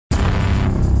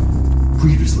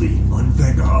Previously on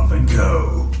Vanderhoff and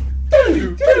Co.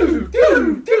 Gotta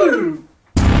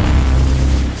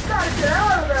get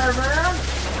out of there, man!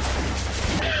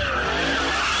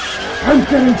 I'm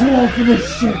getting too old for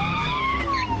this shit!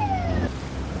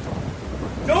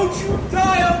 Don't you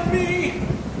die on me!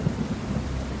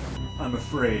 I'm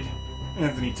afraid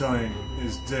Anthony Tyne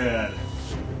is dead.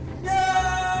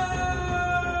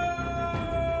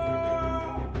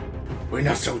 We're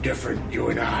not so different, you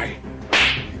and I.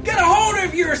 Get a hold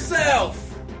of yourself!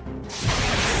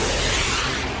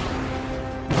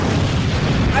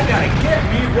 I gotta get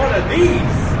me one of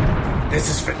these! This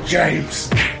is for James.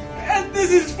 And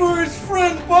this is for his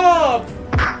friend Bob!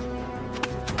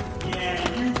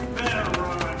 Yeah, you better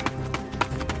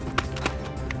run.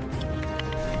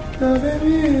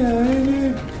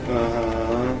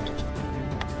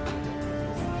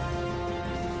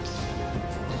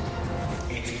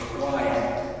 It's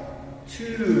quiet.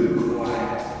 Too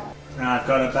quiet. I've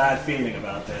got a bad feeling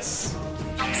about this.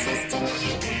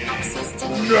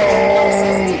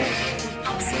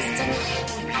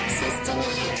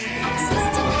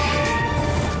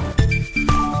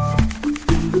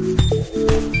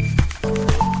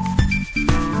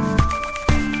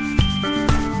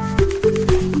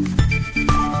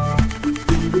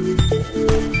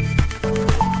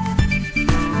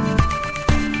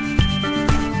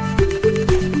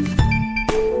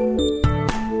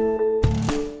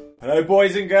 Hello,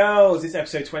 boys and girls. It's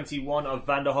episode 21 of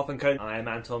Vanderhoff and Co. I am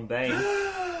Antom Bain.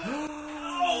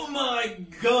 Oh my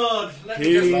god! Let me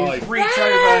Please just reach over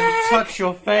and touch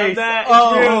your face. there, it's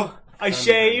Oh. real. I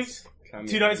shaved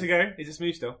 2 nights ago. Is it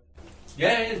smooth still?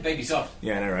 Yeah, it's baby soft.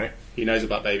 Yeah, I know, right? He knows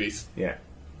about babies. Yeah.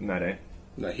 No, I don't.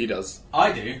 No, he does.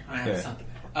 I do. I understand.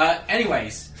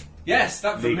 Anyways, yes,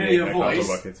 that Legally, familiar I can't talk voice.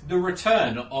 about it. The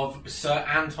return of Sir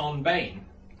Anton Bain.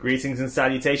 Greetings and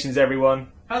salutations,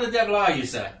 everyone. How the devil are you,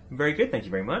 sir? I'm very good, thank you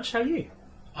very much. How are you?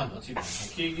 I'm not too bad,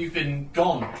 thank you. You've been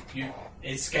gone. You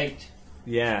escaped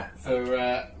Yeah. for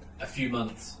a few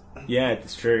months. Yeah,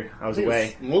 it's true. I was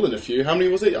away. More than a few. How many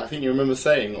was it? I think you remember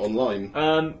saying online.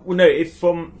 Well, no, if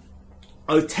from...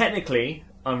 Oh, technically,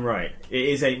 I'm right. It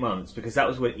is 8 months, because that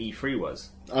was when E3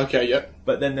 was. Okay, yep.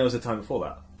 But then there was a time before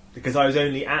that. Because I was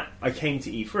only I came to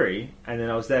E3, and then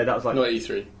I was there, that was like... Not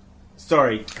E3.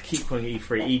 Sorry, I keep calling it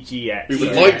E3, EGX. We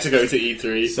would Yeah. like to go to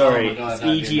E3. Sorry, Oh my God, it's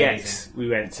that'd be EGX amazing. we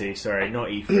went to, sorry, not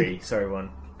E3. Sorry, one.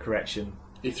 Correction.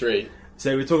 E3.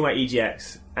 So we're talking about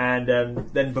EGX, and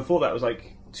then before that was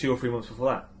like 2 or 3 months before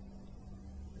that.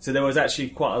 So there was actually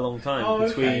quite a long time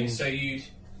between... okay. So you...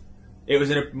 It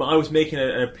was I was making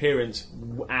an appearance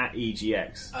at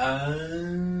EGX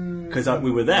because we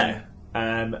were there.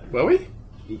 Were we?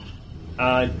 It's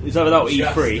either that or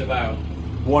just E3. about.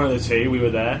 One of the two, we were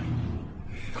there.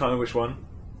 Can't remember which one.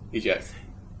 EGX.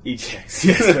 EGX,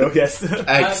 yes, Phil, yes.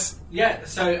 Eggs. Yeah.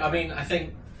 So I mean, I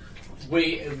think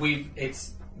we've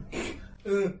it's.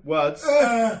 Words.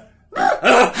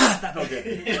 That's not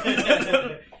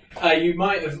good. You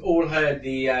might have all heard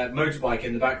the motorbike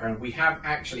in the background. We have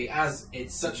actually, as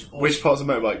it's such Which part's a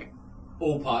motorbike?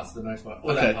 all parts of the motorbike,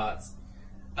 all Okay. their parts.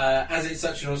 As it's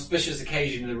such an auspicious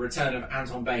occasion, the return of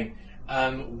Anton Bain,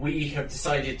 we have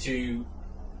decided to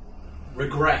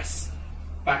regress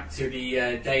back to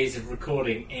the days of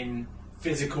recording in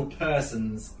physical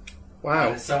persons.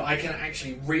 Wow. So I can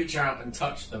actually reach out and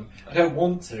touch them. I don't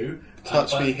want to.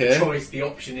 Touch but me here. The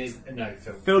option is no,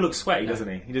 Phil. Phil looks sweaty, No. doesn't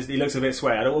he? He looks a bit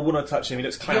sweaty. I don't want to touch him. He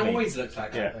looks He clammy. always looks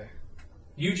like that. Yeah. Though.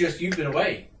 You've been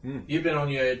away. You've been on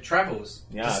your travels,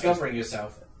 Yeah, discovering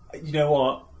yourself. You know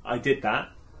what? I did that.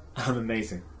 I'm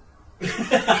amazing.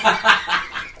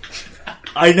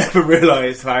 I never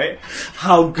realised, right,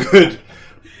 how good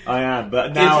I am,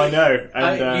 but now I know.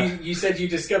 And you said you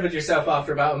discovered yourself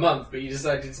after about a month, but you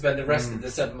decided to spend the rest of the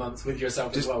 7 months with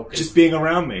yourself as well. 'cause- just being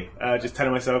around me, just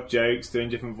telling myself jokes, doing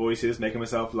different voices, making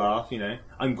myself laugh. You know,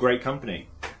 I'm great company.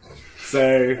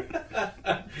 So,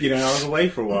 you know, I was away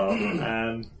for a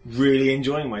while, really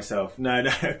enjoying myself. No,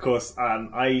 of course,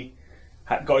 I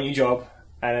got a new job,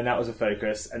 and then that was a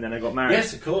focus, and then I got married.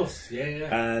 Yes, of course.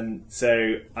 Yeah.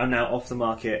 So I'm now off the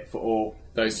market for all,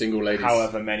 Those single ladies.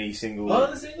 however many single,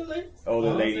 The single ladies? all the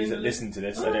Oh, ladies single that ladies. listen to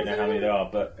this. I don't know how many there are,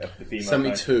 but of the female.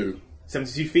 72,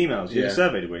 72 females. You did a Yeah.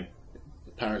 survey, did we?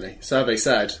 apparently. Survey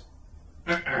said.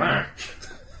 Wow.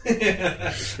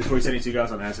 There's probably 72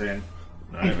 guys on there saying,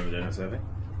 no, I don't remember doing that survey.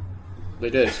 They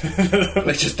did.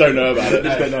 They just don't know about it.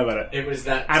 Just don't know about it. It was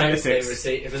that text they Analytics.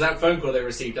 received. It was that phone call they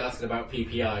received asking about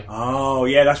PPI. Oh,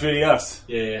 yeah, that's really us.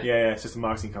 Yeah. Yeah, it's just a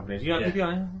marketing company. Do you like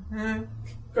Yeah. PPI?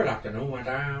 Good afternoon,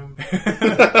 madam.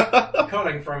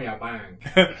 Calling from your bank.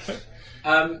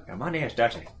 Yeah, my name's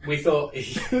Dirty. We thought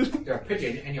you're a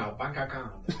pigeon in your bank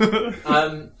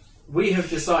account. We have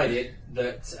decided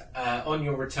that on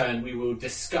your return we will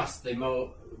discuss the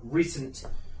more recent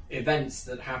events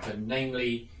that happened,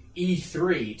 namely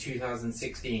E3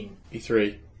 2016.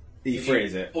 E3. E3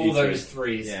 is it? All E3. those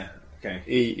threes. Yeah. Okay.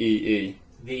 E.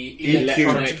 The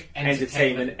Electronic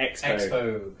Entertainment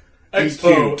Expo.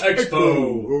 Expo.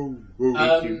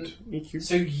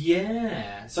 So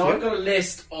yeah. So I've got a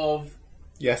list of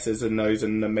Yeses and no's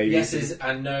and maybes. yeses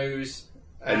and no's.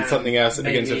 And something else that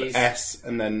begins maybes. with S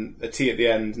and then a T at the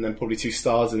end and then probably 2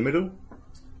 stars in the middle.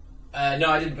 No,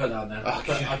 I didn't put that on there.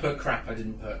 Okay. I put crap. I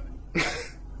didn't put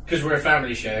because we're a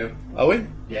family show. Are we?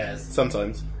 Yes.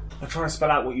 Sometimes. I'm trying to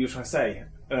spell out what you were trying to say.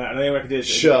 And the only way I could do is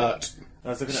Shirt. I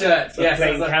was looking Shirt, at a yes, plain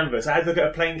I was like- canvas. I had to look at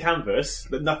a plain canvas,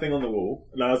 but nothing on the wall.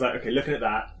 And I was like, okay, looking at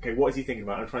that. Okay, what is he thinking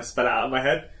about? I'm trying to spell it out in my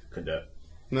head. Couldn't do it.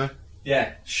 No.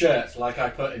 Yeah, shirt, like I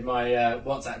put in my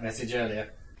WhatsApp message earlier.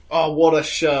 Oh, what a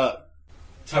shirt.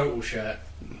 Total shirt.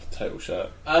 Total shirt.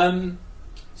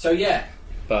 So yeah,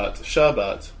 But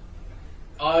sherbet.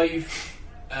 I've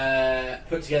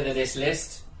put together this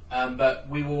list, but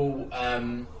we will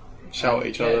Shout at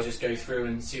each other. just go through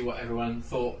and see what everyone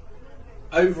thought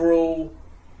overall,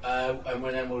 and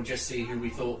then we'll just see who we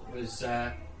thought was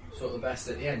sort of the best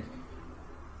at the end.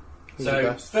 Who's the So,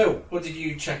 best? Phil, what did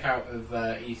you check out of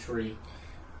E3?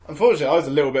 Unfortunately, I was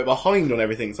a little bit behind on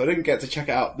everything, so I didn't get to check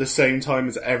it out the same time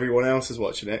as everyone else was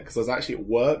watching it because I was actually at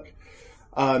work.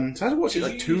 So I had to watch it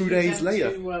like 2 days later.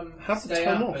 Have the stay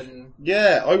time up off. and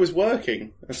Yeah, I was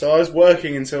working. And so I was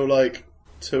working until like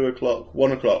 2 o'clock,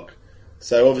 1 o'clock.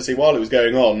 So obviously while it was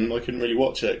going on, I couldn't really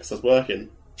watch it because I was working.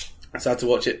 So I had to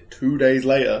watch it 2 days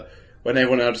later when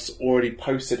everyone else already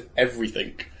posted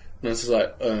everything. And I was just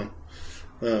like, oh,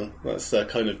 that's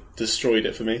kind of destroyed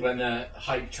it for me. when the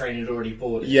hype train had already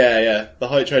boarded. Yeah. The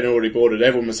hype train had already boarded.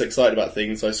 Everyone was excited about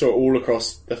things. I saw it all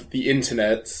across the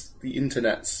internets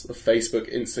of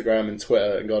Facebook, Instagram, and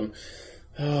Twitter, and gone,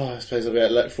 oh, I suppose I'll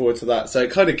look forward to that. So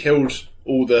it kind of killed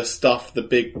all the stuff, the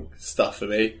big stuff for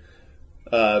me.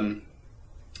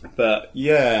 But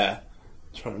yeah,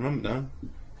 I'm trying to remember now.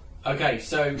 Okay,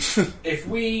 so if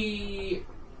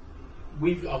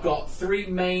I've got 3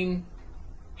 main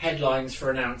headlines for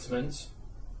announcements.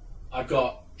 I've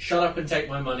got "Shut Up and Take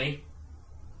My Money."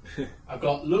 I've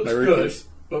got "Looks No good, rupees.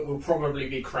 but will probably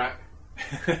be crap."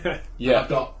 Yeah, And I've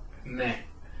got "Meh."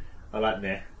 I like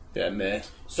meh. yeah, meh.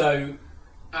 So,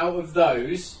 out of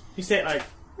those, You say it like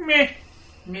meh,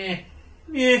 meh.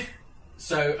 meh.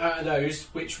 So, out of those,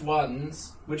 which one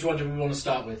do we want to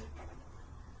start with?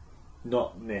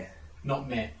 Not meh. Not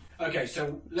meh. Okay,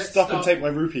 so let's Stop start. and take my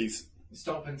rupees,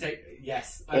 Stop and take.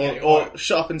 Yes. Okay. or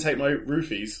shut up and take my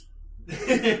roofies.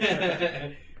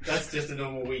 That's just a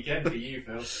normal weekend for you,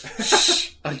 Phil.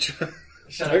 Shh!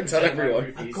 Shut Don't up tell and take my everyone.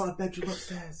 roofies. I've got a bedroom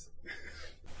upstairs.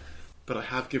 But I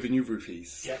have given you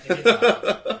roofies. Get the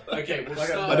guitar. Okay, we'll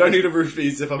start. I don't need a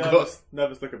roofies if I've got.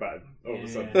 Nervous look about it all of a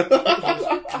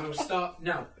sudden. We'll start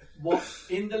now. What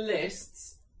in the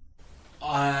lists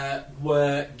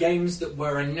were games that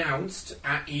were announced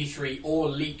at E3 or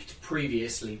leaked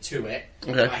previously to it.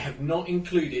 Okay. I have not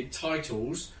included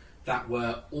titles that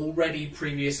were already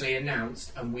previously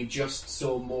announced and we just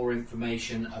saw more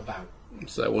information about.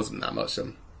 So it wasn't that much.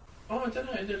 Oh, I don't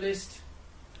know, in the list.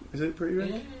 Is it pretty big?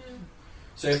 Yeah.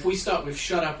 So if we start with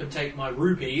 "Shut Up and Take My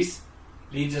Rupees,"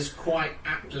 leads us quite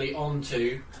aptly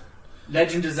onto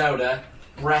Legend of Zelda: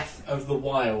 Breath of the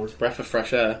Wild. Breath of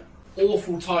fresh air.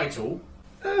 Awful title.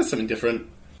 Something different.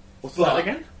 What's But- that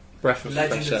again? Breath of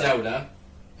Legend fresh of air. Zelda: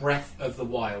 Breath of the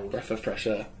Wild. Breath of fresh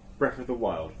air. Breath of the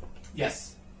Wild.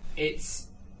 Yes. It's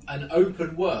an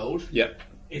open world. Yep.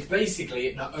 It's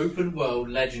basically an open world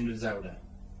Legend of Zelda.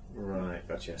 Right,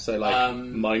 gotcha. So like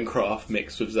Minecraft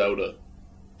mixed with Zelda,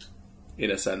 in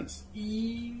a sense.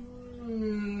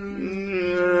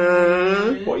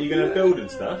 What, are you going to build and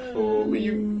stuff? Or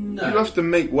You No. have to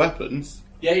make weapons.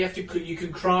 Yeah, you have to. You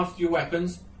can craft your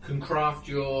weapons, can craft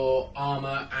your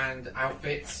armor and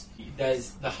outfits.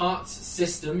 There's the hearts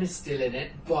system is still in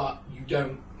it, but you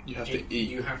don't. You have to eat.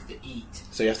 You have to eat.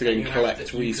 So you have to go and You have collect to- you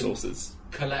can- resources.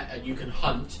 Collect, and you can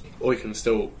hunt. Or you can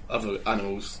steal other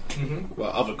animals, Mm-hmm. well,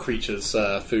 other creatures'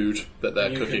 food that they're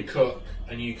You cooking. can cook,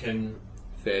 and you can.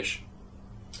 Fish,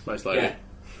 most likely. Yeah.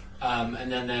 And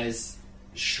then there's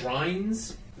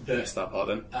shrines. Missed that part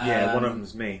then. yeah, one of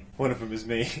them's me. One of them is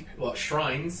me. What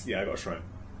shrines? Yeah, I got a shrine.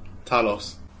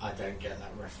 Talos. I don't get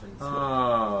that reference.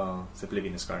 Oh, it's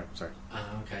Oblivion and Skyrim. Sorry.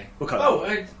 Okay. We'll cut Oh,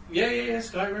 yeah,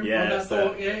 Skyrim. Yeah, Yeah, that's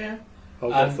thought, yeah.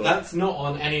 Oh, awful. That's not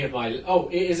on any of my... Oh,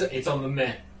 it is. It's on the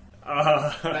meh.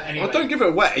 But anyway. Oh, don't give it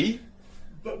away.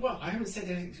 But, well, I haven't said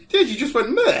anything. Did you just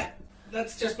went meh?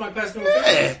 That's just my personal Meh.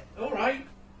 opinion. Alright.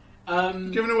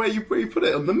 Giving away where you put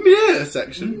it on the meh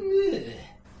section.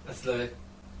 That's the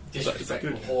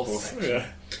disrespectful That's horse section.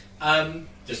 Yeah.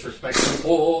 Disrespectful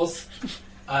horse.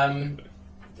 Hasn't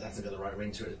got the right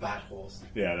ring to it. It's bad horse.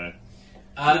 Yeah,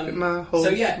 no. My horse, So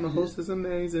yeah, my horse is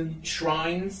amazing.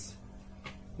 shrines.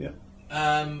 Yeah.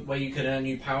 Where you can earn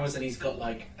new powers, and he's got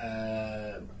like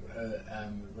what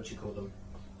do you call them?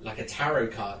 Like a tarot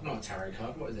card, not a tarot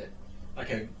card. What is it? Like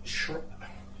a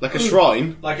Like a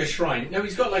shrine. Like a shrine. No,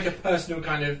 he's got like a personal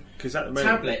kind of Because at the moment,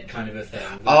 tablet kind of a thing.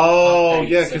 Oh, Updates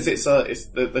yeah, because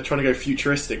and- they're trying to go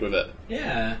futuristic with it,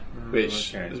 yeah.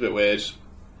 which okay. is a bit weird.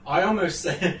 I almost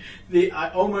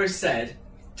said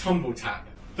Tumble Tap,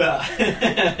 but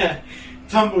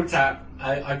Tumble Tap.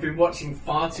 I've been watching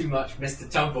far too much Mr.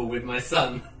 Tumble with my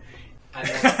son, and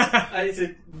it's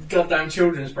a goddamn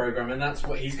children's program, and that's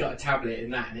what he's got a tablet in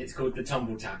that, and it's called the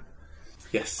Tumble Tap.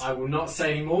 Yes. I will not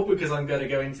say any more because I'm going to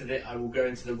go into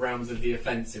the realms of the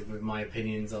offensive with my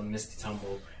opinions on Mr.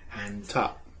 Tumble and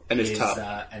Tap. And his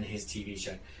tap. and his TV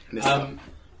show. And his tap.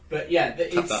 But yeah,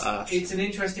 Tap that ass. it's an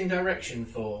interesting direction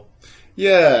for.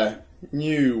 Yeah,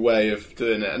 new way of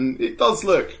doing it, and it does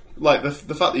look like the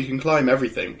fact that you can climb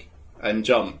everything and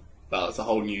jump. That's a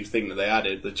whole new thing that they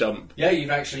added. The jump, Yeah, you've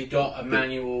actually got a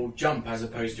manual jump as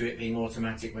opposed to it being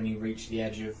automatic when you reach the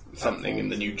edge of something in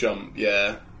the platforms. new jump.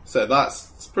 Yeah, so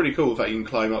it's pretty cool. The fact you can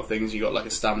climb up things. You got like a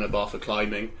stamina bar for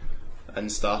climbing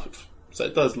and stuff. So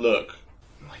it does look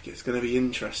like it's going to be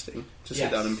interesting to sit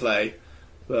Yes. down and play.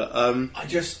 But I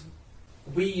just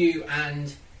Wii U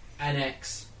and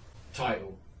NX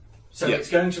title, so Yeah. it's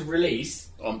going to release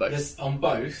on both this on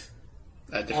both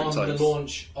at different on times. the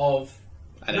launch of.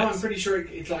 NX. No, I'm pretty sure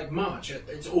it's like March.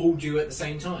 It's all due at the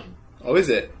same time. Oh, is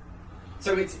it?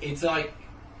 So it's like,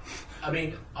 I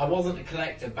mean, I wasn't a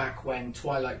collector back when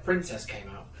Twilight Princess came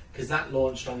out because that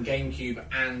launched on GameCube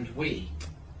and Wii.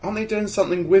 Aren't they doing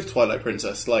something with Twilight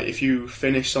Princess? Like, if you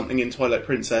finish something in Twilight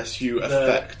Princess, you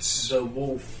affect... The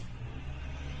Wolf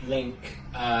Link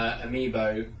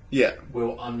amiibo Yeah.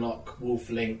 will unlock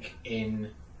Wolf Link in.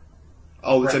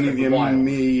 Oh, it's Breath only of the the Wild.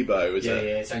 amiibo, is Yeah, it?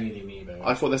 it's only the amiibo.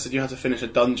 I thought they said you had to finish a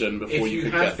dungeon before If you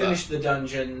could have get finished the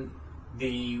dungeon,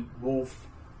 the Wolf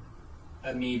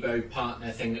amiibo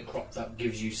partner thing that crops up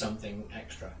gives you something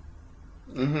extra,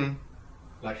 that. Mm-hmm.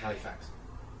 like Halifax.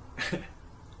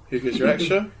 Who gets your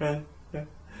extra?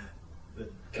 The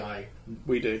guy.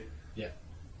 We do.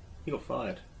 He got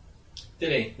fired.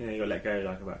 Did he? Yeah, he got let go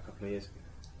like about a couple of years ago.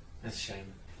 That's a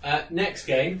shame. Next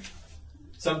game,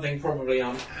 something probably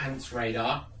on Ant's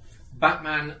radar,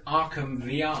 Batman Arkham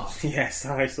VR. Yes,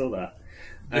 I saw that.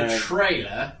 The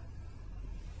trailer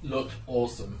looked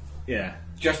awesome, Yeah.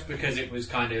 just because it was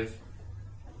kind of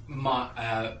Mark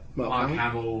Hamill?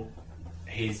 Hamill,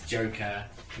 his Joker,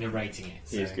 narrating it.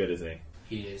 He is So good, isn't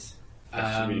he? He is.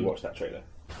 I should really watch that trailer.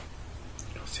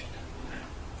 Not seen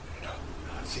it.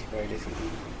 I've seen very little.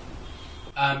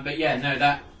 But yeah, no,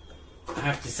 that I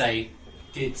have to say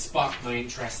did spark my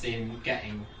interest in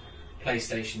getting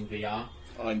PlayStation VR.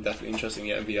 I'm definitely interested in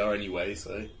getting VR anyway,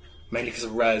 so... Mainly because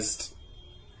of Res.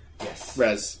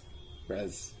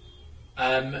 Yes.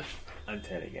 I'm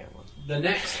totally getting one. The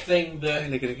next thing that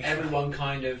Totally gonna get everyone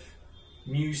kind of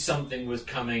knew something was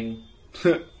coming,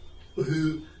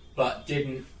 but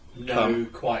didn't know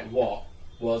quite what,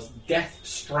 was Death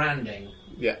Stranding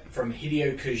Yeah. from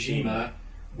Hideo Kojima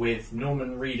with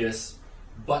Norman Reedus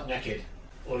butt naked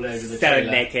all over the So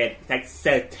trailer. naked. Like,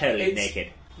 so totally It's-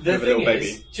 naked. The With a thing little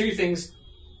is, baby. two things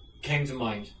came to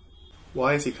mind.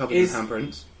 Why is he covered Is- in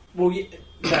handprints? Well,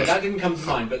 no, that didn't come to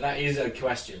mind, but that is a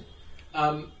question.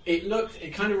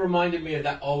 It kind of reminded me of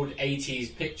that old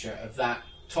 80s picture of that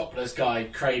topless guy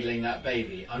cradling that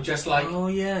baby. I'm just like, Oh,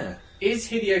 yeah. is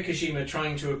Hideo Kojima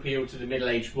trying to appeal to the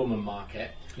middle-aged woman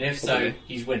market? And if so, Probably.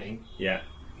 he's winning. Yeah.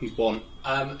 He's won.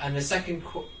 And the second...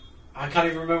 I can't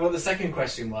even remember what the second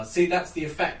question was. See, that's the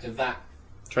effect of that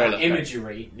Trailer.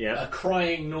 imagery. Yeah. A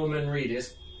crying Norman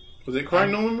Reedus. Was it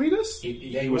crying Norman Reedus? He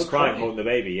He was crying, holding the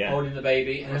baby, yeah. holding the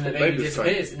baby, and I then the thought baby baby was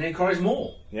disappears, and then he cries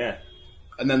more. Yeah.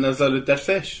 And then there's a load of dead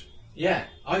fish. Yeah,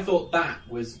 I thought that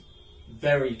was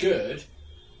very good,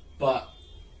 but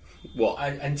What?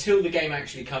 until the game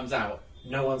actually comes out,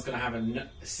 no one's going to have a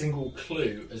single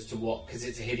clue as to what, because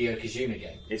it's a Hideo Kojima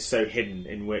game. It's so hidden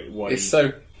in what It's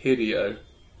so Hideo.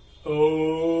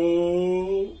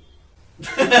 Oh.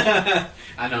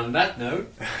 And on that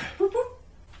note,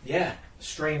 yeah,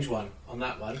 strange one on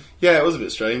that one. Yeah, it was a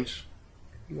bit strange.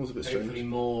 It was a bit Hopefully strange.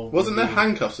 more. Wasn't there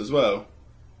handcuffs as well?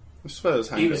 I suppose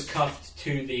he was cuffed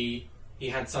to the. He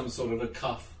had some sort of a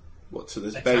cuff What, to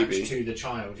this attached baby? to the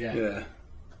child, yeah. Yeah.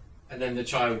 And then the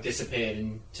child disappeared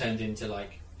and turned into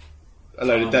like A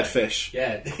load of dead fish.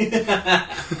 yeah.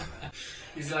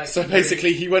 He's like So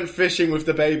basically, he went fishing with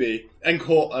the baby and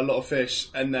caught a lot of fish,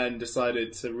 and then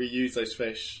decided to reuse those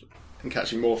fish and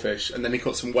catching more fish. And then he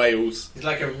caught some whales. he's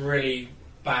like a really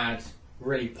bad,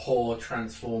 really poor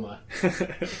transformer.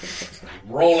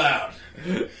 Roll out.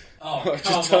 Oh,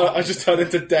 I just turned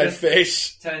into dead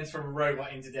fish. Turns from a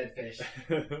robot into dead fish.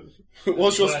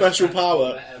 What's your Worst special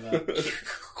power? transformer ever.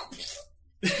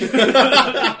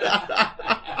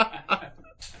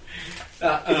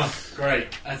 Great.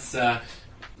 That's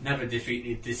never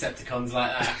defeated Decepticons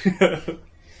like that.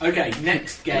 Okay,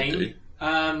 next game.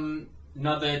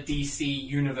 Another DC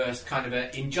Universe kind of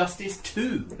a Injustice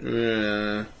 2.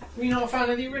 Yeah. Were you not a fan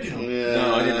of the original? Yeah.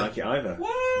 No, I didn't like it either.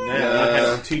 What? No, I had it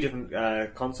on 2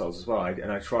 different consoles as well, and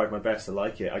I tried my best to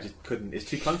like it. I just couldn't. It's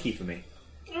too clunky for me.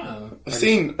 Oh. I've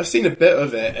seen a bit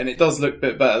of it, and it does look a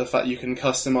bit better. The fact you can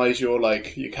customize your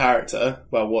character.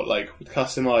 Well,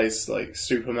 customize like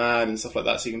Superman and stuff like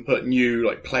that, so you can put new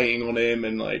like plating on him,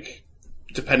 and like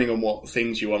depending on what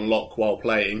things you unlock while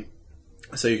playing.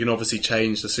 So you can obviously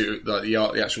change the suit, like the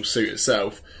actual suit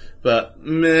itself. But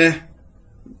meh.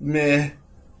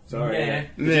 Sorry. Yeah.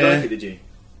 Did you like it? Did you?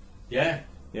 Yeah.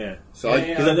 Yeah. So Yeah,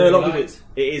 Because I know a lot of people.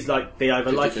 It is like they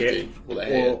either like it 50-50, or they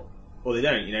hate it. or they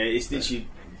don't. You know, it's literally.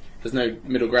 There's no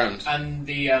middle ground. And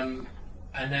the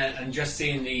and just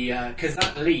seeing the because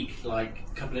that leaked like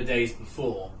a couple of days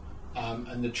before,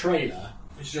 and the trailer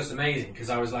was just amazing because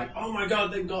I was like, oh my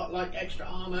god, they've got like extra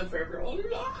armor for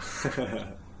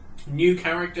everyone. New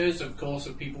characters, of course,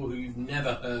 of people who you've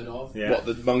never heard of. Yeah. What,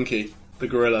 the monkey, the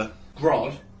gorilla?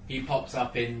 Grodd, he pops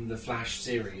up in the Flash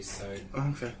series, so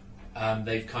Okay.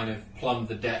 they've kind of plumbed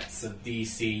the depths of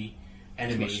DC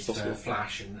enemies as possible. for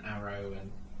Flash and Arrow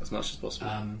and. As much as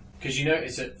possible. Because you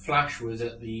notice that Flash was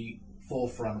at the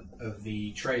forefront of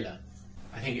the trailer.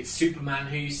 I think it's Superman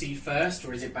who you see first,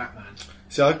 or is it Batman?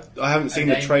 So I haven't seen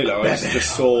the then- trailer. I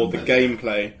just saw the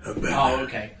gameplay. Oh,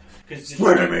 okay. Because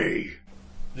me!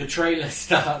 the trailer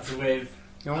starts with...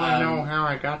 You want to know how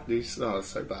I got these? Oh, that's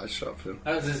so bad. Shut up, Phil.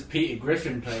 That was just Peter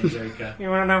Griffin playing Joker. You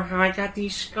wanna know how I got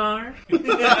these scars?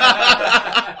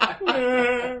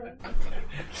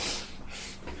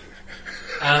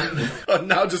 I'm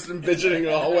now just envisioning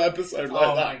a whole episode like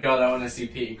Oh that. my god, I want to see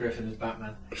Peter Griffin as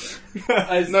Batman. No,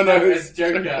 as it's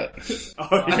Joker.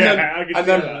 Oh, And yeah, I can see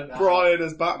then that. Brian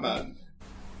as Batman.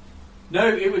 No,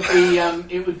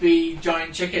 it would be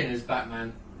Giant Chicken as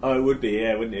Batman. Oh, it would be,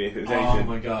 yeah, wouldn't it? If it was Oh anything.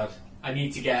 my god. I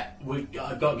need to get...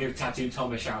 I've got to give Tattoo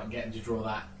Tom a shout and get him to draw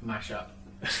that mashup.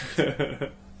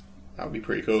 That would be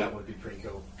pretty cool. That would be pretty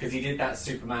cool. Because he did that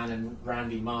Superman and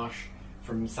Randy Marsh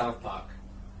from South Park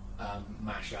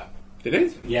mashup. Did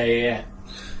he? Yeah.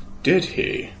 Did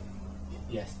he?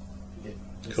 Yes, he did.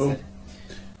 He Cool. said.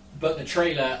 But the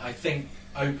trailer, I think,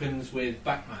 opens with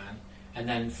Batman, and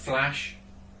then Flash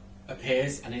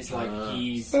appears, and it's like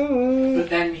he's... But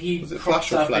then he Was it crops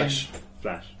Flash or up Flash?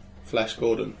 Flash. Flash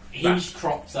Gordon. He Flash.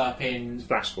 crops up in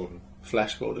Flash Gordon.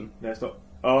 Flash Gordon. No, it's not.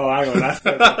 Oh, hang on,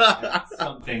 that's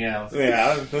something else.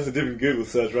 yeah, that's a different Google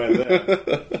search right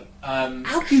there.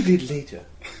 I'll Google it later.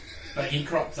 But he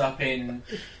crops up in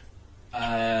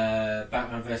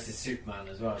Batman vs Superman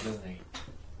as well, doesn't he?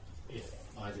 If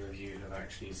either of you have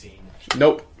actually seen.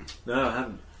 Nope. No, I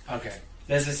haven't. Okay.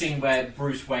 There's a scene where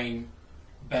Bruce Wayne,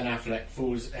 Ben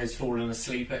Affleck, has fallen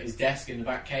asleep at his desk in the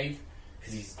Batcave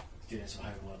because he's doing some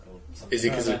homework or something.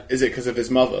 Is it because of his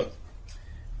mother?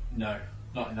 No,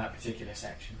 not in that particular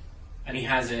section. And he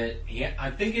has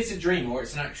I think it's a dream or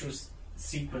it's an actual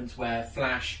sequence where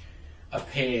Flash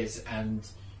appears and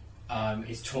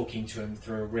is talking to him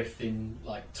through a rift in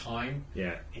like time.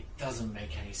 Yeah. It doesn't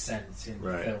make any sense in the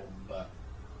Right. film, but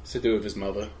It's to do with his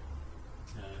mother.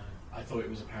 I thought it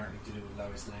was apparently to do with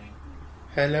Lois Lane.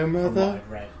 Hello, From what mother. I've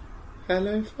read.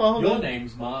 Hello, father.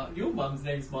 Your mum's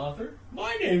name's Martha.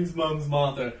 My name's Mum's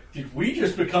Martha. Did we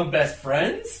just become best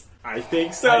friends? I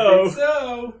think so. I think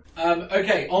so.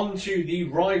 Okay, on to the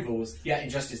rivals. Yeah,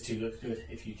 Injustice 2 looks good.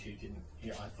 If you two didn't,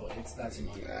 yeah, I thought that's in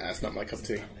my. Nah, that's not my cup of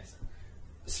tea.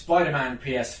 Spider-Man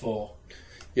PS4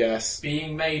 Yes.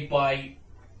 being made by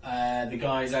the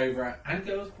guys over at and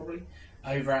girls probably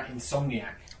over at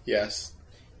Insomniac. Yes.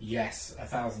 Yes,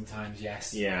 1,000 times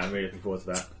yes. Yeah, I'm really looking forward to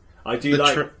that. I do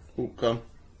like. Oh, go on.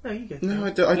 No, you go. No,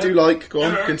 I do like. Go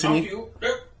on, No, continue.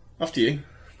 After you.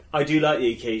 I do like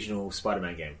the occasional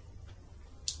Spider-Man game.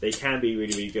 They can be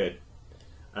really, really good,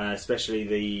 especially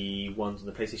the ones on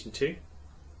the PlayStation 2.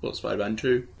 What, Spider-Man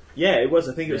 2? Yeah, it was.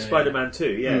 I think it was Yeah, Spider-Man 2.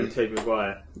 Yeah, Hmm. with Tobey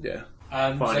Maguire. Yeah.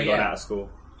 Finally got out of school.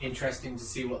 Interesting to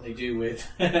see what they do with.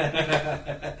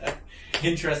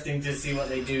 Interesting to see what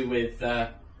they do with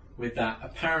that.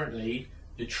 Apparently,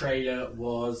 the trailer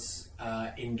was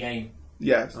in-game.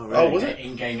 Yes. Oh, really? Was it?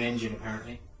 In-game engine,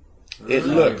 apparently. It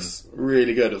looks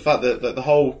really good. The fact that the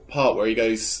whole part where he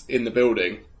goes in the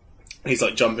building, he's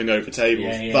like jumping over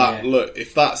tables. Look,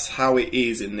 if that's how it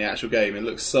is in the actual game, it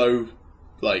looks so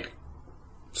like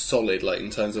solid, like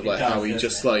in terms of like how he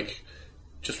just like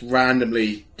just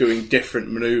randomly doing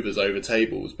different maneuvers over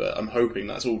tables. But I'm hoping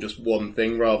that's all just one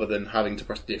thing rather than having to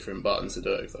press different buttons to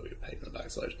do it. Because that would be a pain in the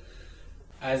backside.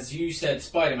 As you said,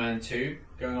 Spider-Man 2,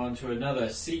 going on to another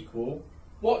sequel,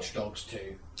 Watch Dogs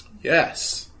 2.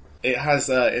 Yes. It has.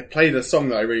 It played a song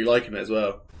that I really like in it as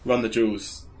well. Run the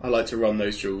jewels. I like to run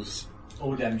those jewels.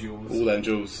 All them jewels. All them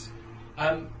jewels.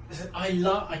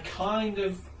 I kind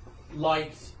of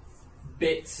liked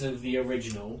bits of the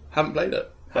original. Haven't played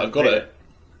it, but I've got it.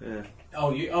 Yeah.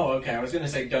 Oh, okay. I was going to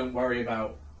say, don't worry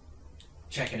about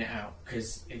checking it out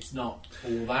because it's not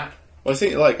all that. Well, I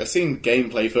think I've seen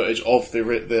gameplay footage of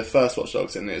the first Watch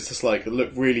Dogs, and it's just like it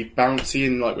looked really bouncy,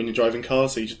 and like when you're driving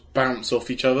cars, so you just bounce off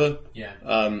each other. Yeah.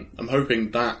 I'm hoping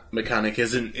that mechanic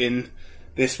isn't in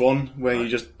this one, where you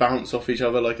just bounce off each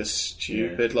other like a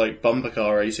stupid like bumper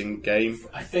car racing game.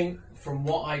 I think from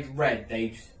what I'd read,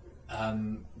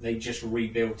 they just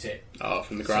rebuilt it. Oh,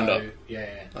 from the ground up.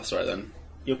 Yeah. That's right then.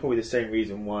 You're probably the same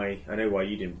reason why I know why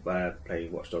you didn't play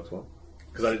Watch Dogs 1.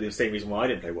 Because I did the same reason why I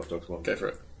didn't play Watch Dogs 1. Go for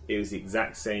it. It was the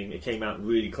exact same. It came out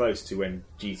really close to when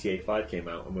GTA 5 came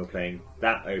out, and we were playing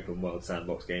that open world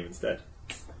sandbox game instead.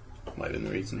 Might have been the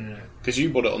reason. Because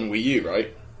you bought it on Wii U,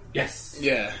 right? Yes.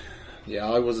 Yeah.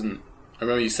 Yeah, I wasn't. I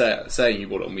remember you saying you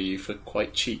bought it on Wii U for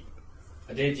quite cheap.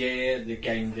 I did, yeah. The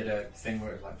game did a thing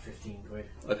where it was like 15 quid.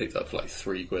 I picked it up for like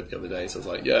 £3 the other day, so I was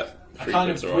like, yeah. I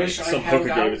kind of wish I Some held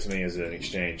hooker out. gave it to me as an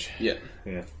exchange. Yeah.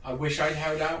 I wish I'd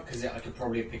held out because I could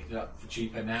probably have picked it up for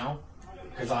cheaper now.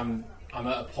 Because I'm at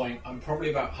a point. I'm probably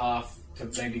about half to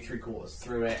maybe 3/4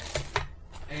 through it.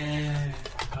 And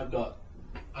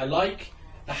I like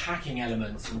the hacking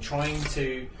elements and trying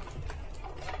to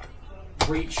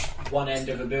reach one end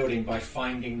of a building by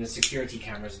finding the security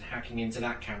cameras and hacking into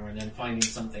that camera, and then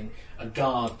finding a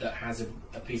guard that has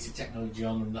a piece of technology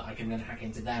on them that I can then hack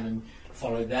into them and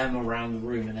follow them around the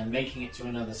room, and then making it to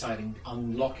another side and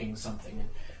unlocking something and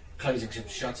closing some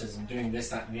shutters and doing this,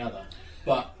 that and the other.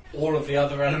 But all of the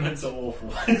other elements are awful.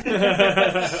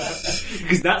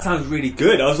 Because that sounds really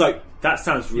good. I was like, that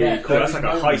sounds really cool. That's like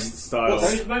a heist style. Well,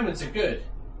 those moments are good,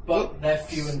 but they're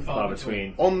few and far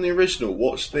between. On the original,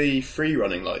 what's the free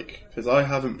running like? Because I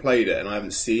haven't played it and I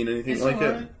haven't seen anything like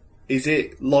it. Is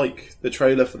it like the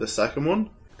trailer for the second one?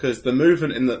 Because the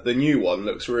movement in the new one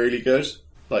looks really good.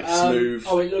 Like smooth.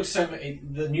 Oh, it looks so much.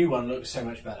 The new one looks so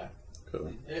much better.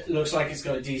 Cool. It looks like it's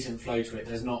got a decent flow to it.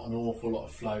 There's not an awful lot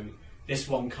of flow. This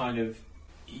one kind of,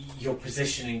 your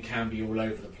positioning can be all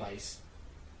over the place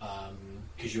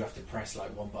because you have to press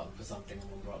like one button for something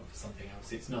and one button for something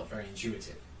else. It's not very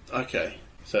intuitive. Okay,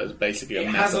 so it's basically a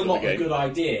It mess has a up of lot the game. of good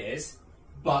ideas,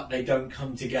 but they don't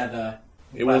come together.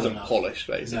 It well wasn't enough. polished,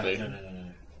 basically. No.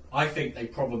 I think they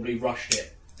probably rushed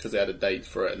it Because they had a date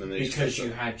for it, and then they because just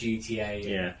you had GTA.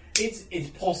 Yeah. It's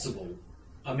possible.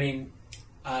 I mean,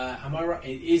 am I right?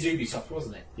 It is Ubisoft,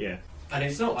 wasn't it? Yeah. And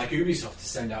it's not like Ubisoft to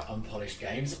send out unpolished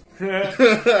games. No,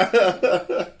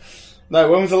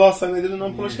 when was the last time they did an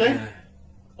unpolished game?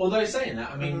 Although saying that,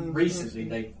 I mean, recently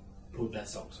they pulled their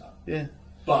socks up. Yeah.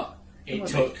 But it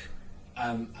took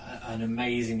an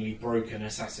amazingly broken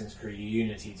Assassin's Creed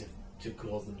Unity to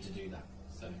cause them to do that.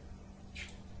 So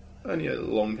Only a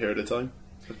long period of time.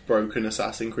 Of broken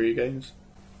Assassin's Creed games.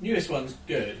 newest one's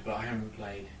good, but I haven't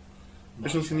played much.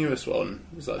 Which one's the newest one?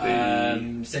 Is that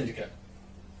the... Syndicate.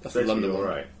 that's the London one.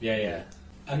 Right. Yeah.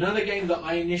 Another game that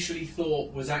I initially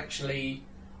thought was actually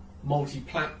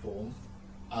multi-platform,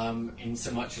 in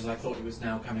so much as I thought it was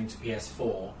now coming to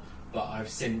PS4, but I've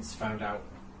since found out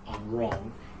I'm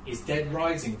wrong, is Dead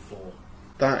Rising 4.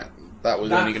 That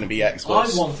was only going to be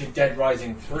Xbox. I wanted Dead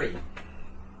Rising 3.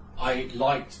 I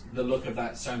liked the look of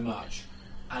that so much,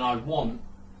 and I want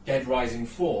Dead Rising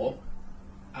 4.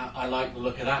 I like the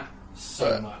look of that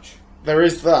so much. There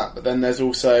is that, but then there's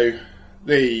also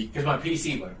the... Because my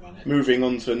PC won't run it. Moving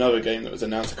on to another game that was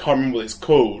announced. I can't remember what it's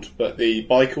called, but the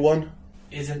biker one.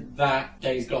 Isn't that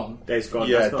Days Gone? Days Gone.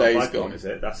 Yeah, that's not Days a bike Gone. one, is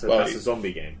it? That's Well, a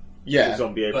zombie game. Yeah. It's a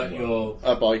zombie open But world.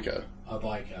 you're A biker. a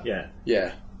biker. Yeah.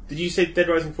 Yeah. Did you say Dead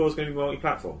Rising 4 is going to be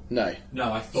multi-platform? No.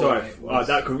 No, I thought Sorry, it was...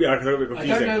 that could be. I could be I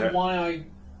confusing. don't know why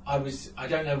I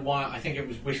don't know why. I think it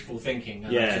was wishful thinking.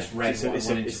 And I Yeah, just read it's, what it's,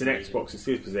 I wanted it's to an read. Xbox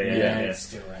exclusive. Yeah, Yeah, yeah. it's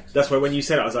still Xbox. That's why when you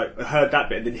said it, I was like, I heard that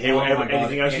bit and didn't hear Oh my God,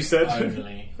 anything else you if said.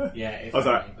 Only. Yeah, if I was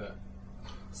only, like- but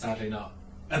sadly not.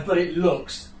 But it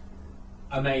looks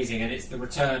amazing, and it's the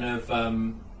return of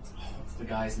what's the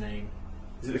guy's name?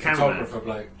 Is it the cameraman? Photographer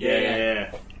bloke.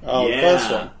 Yeah. Oh, Yeah. the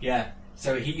first one. Yeah.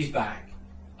 So he's back,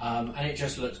 and it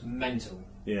just looks mental.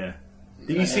 Yeah. Have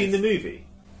you seen the movie?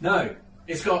 No,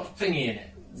 it's got thingy in it.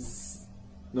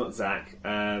 Not Zach.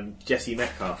 Jesse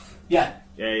Metcalf. Yeah.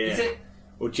 Yeah. Is it?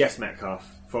 Or Jess Metcalf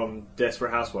from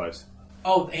Desperate Housewives.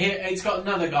 Oh, here it's got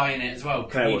another guy in it as well.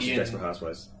 Claire watches Comedian, Desperate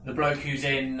Housewives. the bloke who's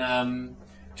in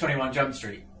 21 Jump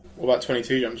Street. What about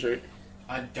 22 Jump Street?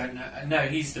 I don't know. No,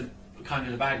 he's the kind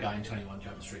of the bad guy in 21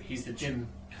 Jump Street. He's the gym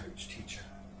coach teacher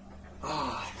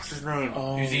Oh, what's his name?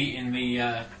 who's eating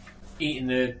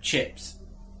the chips,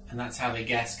 and that's how they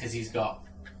guess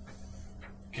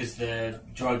because the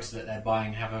drugs that they're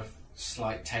buying have a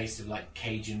slight taste of like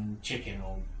Cajun chicken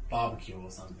or barbecue or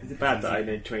something. Is it bad that I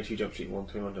know 22 Jump Street and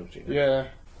 21 Jump Street? Yeah.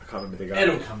 I can't remember the guy.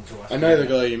 It'll come to us. I know the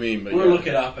guy you mean, but We'll yeah. look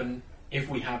it up, and if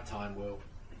we have time, we'll.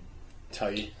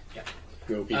 Tell you. Yeah.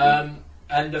 Real people.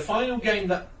 And the final game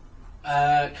that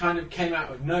kind of came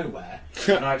out of nowhere,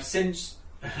 and I've since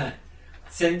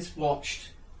watched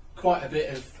quite a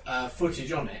bit of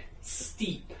footage on it.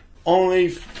 Steep.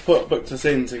 I've booked us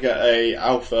in to get a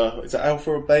alpha. Is it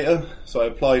alpha or beta? So I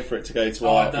applied for it to go to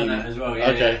our I've done that as well. Yeah,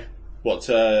 okay. yeah. What's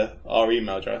our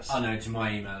email address? I know, to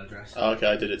my email address. Okay,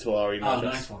 I did it to our email Oh,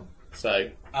 address. nice one. So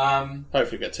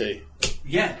hopefully get two.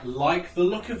 Yeah, like the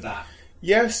look of that.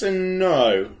 Yes and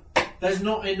no. There's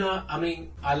not enough. I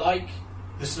mean, I like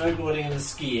the snowboarding and the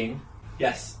skiing.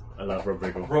 Yes, I love Rob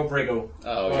Riggle. Rob Riggle.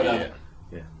 Oh Well yeah. done.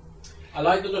 Yeah. I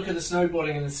like the look of the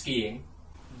snowboarding and the skiing.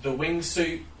 The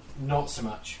wingsuit, not so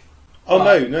much. Oh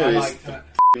But no, I it's like that.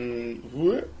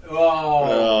 the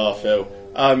Oh, Phil.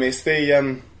 It's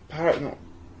the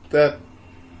the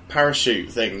parachute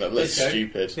thing that looks Disco?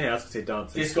 stupid. Yeah, I was going to say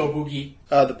dancing. Disco Boogie.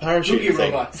 The parachute Boogie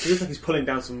thing. Robots. It looks like he's pulling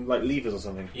down some like levers or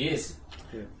something. He is.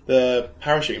 The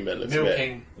parachuting bit looks a bit.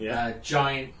 Milking Yeah.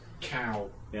 giant cow.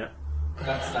 Yeah.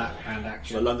 That's that hand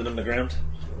action. Like London Underground.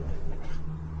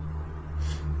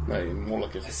 No, more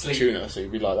like a Asleep. tuna, so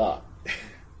you'd be like that.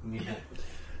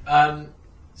 Yeah.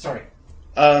 Sorry.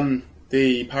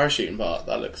 The parachuting part,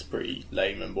 that looks pretty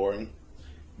lame and boring.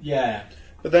 Yeah.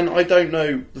 But then I don't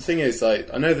know. The thing is, like,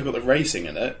 I know they've got the racing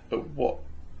in it, but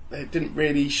they didn't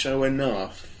really show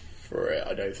enough for it.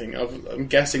 I don't think. I'm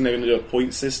guessing they're going to do a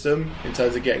point system in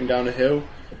terms of getting down a hill.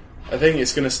 I think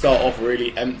it's going to start off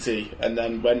really empty, and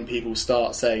then when people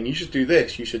start saying you should do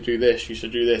this, you should do this, you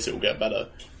should do this, it will get better.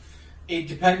 It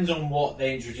depends on what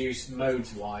they introduce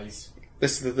modes-wise.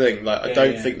 This is the thing. Like, I Yeah,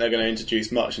 don't yeah. think they're going to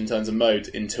introduce much in terms of modes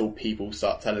until people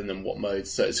start telling them what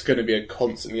modes. So it's going to be a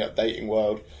constantly updating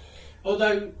world.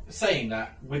 Although, saying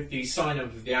that, with the sign-up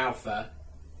of the alpha,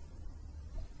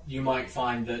 you might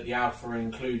find that the alpha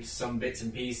includes some bits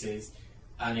and pieces,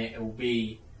 and it will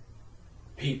be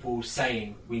people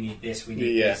saying, we need this, we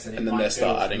need Yeah, this, and it then might they'll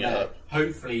start build adding from it there. up.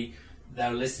 Hopefully,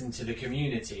 they'll listen to the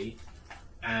community,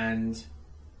 and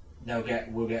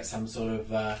we'll get some sort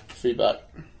of, Feedback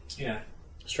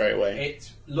straight away.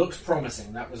 it looks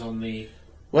promising. That was on the...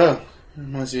 Well, it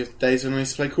reminds me of days when I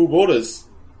used to play Cool Borders.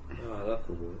 Oh, I love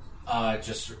Cool Boys.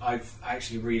 I've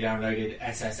actually re-downloaded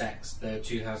SSX, the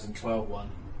 2012 one.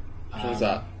 What was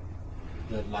that?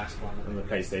 The last one. On the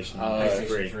PlayStation.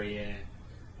 PlayStation 3, yeah.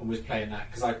 And was playing that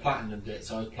because I platinumed it,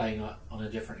 so I was playing it on a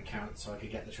different account so I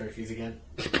could get the trophies again.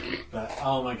 But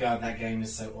oh my god, that game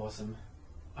is so awesome.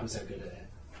 I'm so good at it.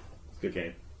 Good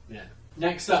game. Yeah.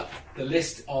 Next up, the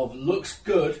list of looks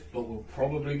good but will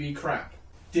probably be crap.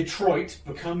 Detroit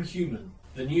Become Human.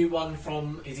 The new one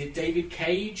from, is it David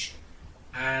Cage?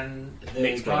 And the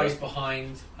Nick's guys brother.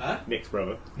 behind... Huh? Nick's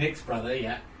brother. Nick's brother,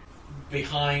 yeah.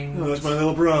 Behind... Oh, that's my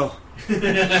little bro.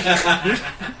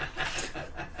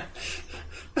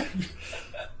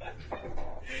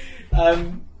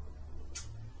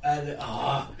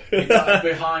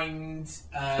 behind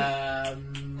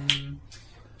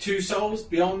Two Souls,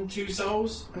 Beyond Two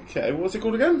Souls. Okay, what's it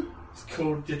called again? It's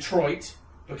called Detroit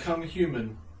Become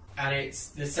Human, and it's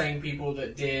the same people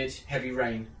that did Heavy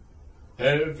Rain.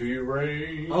 Heavy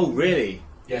Rain. Oh, really?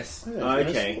 Yes. Yeah, Oh,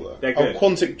 okay. I saw that. They're good. Oh,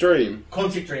 Quantic Dream.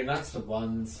 Quantic Dream. That's the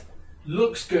ones.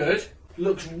 Looks good.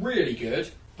 Looks really good,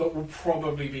 but will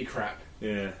probably be crap.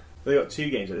 Yeah. They got two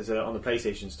games. There's on the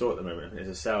PlayStation Store at the moment. There's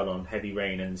a sale on Heavy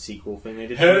Rain and the sequel thing they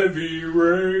did. Heavy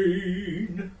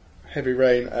Rain. Heavy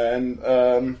Rain and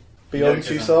Beyond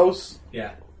Two Yakuza. Souls.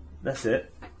 Yeah. That's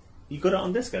it. You got it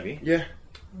on disc, have you? Yeah.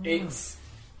 It's...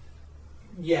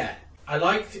 Yeah.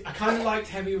 I kind of liked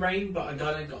Heavy Rain, but I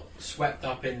kind of got swept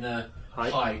up in the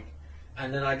hype.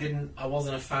 And then I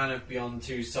wasn't a fan of Beyond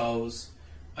Two Souls.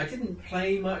 I didn't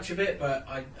play much of it, but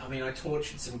I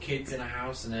tortured some kids in a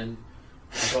house, and then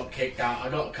I got kicked out. I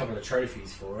got a couple of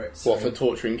trophies for it. So. What, for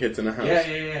torturing kids in a house? Yeah.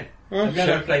 Okay. And then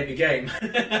I played the game.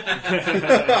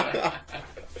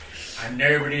 And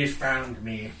nobody's found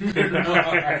me.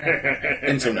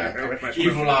 Until now.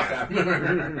 Evil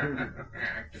laughter.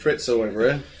 Fritz all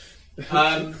over here.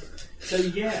 So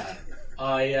yeah,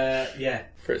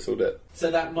 Fritz all it.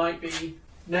 So that might be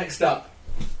next up.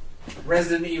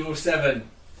 Resident Evil 7.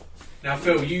 Now,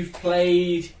 Phil, you've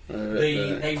played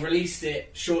they released it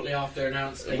shortly after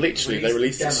announcing. Literally, they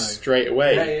released the it demo. straight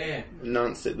away. Yeah.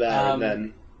 Announced it there and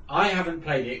then. I haven't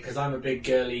played it because I'm a big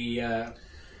girly. I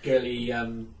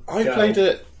played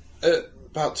it at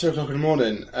about 2 o'clock in the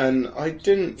morning, and I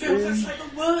didn't. Phil, that's like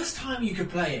the worst time you could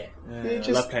play it. I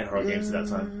love playing horror games at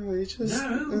that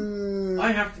time. No,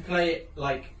 I have to play it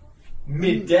like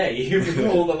midday with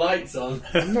all the lights on.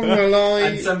 I'm not gonna lie.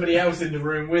 And somebody else in the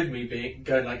room with me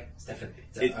going like, Stefan,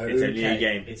 it's okay. It's a new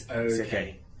game. It's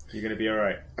okay. You're going to be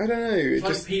alright. I don't know. It's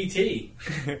just like PT.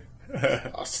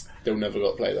 I still never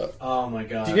got to play that. Oh my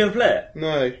god. Did you ever play it?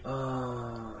 No.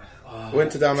 Oh, I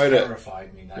went to download it.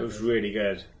 Terrified me. That it was really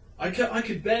good. I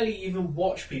could barely even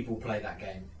watch people play that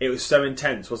game. It was so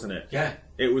intense, wasn't it? Yeah.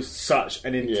 It was such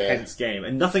an intense game,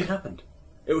 and nothing happened.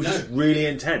 It was just really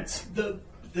intense. The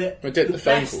phone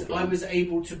best call, I was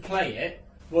able to play it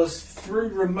was through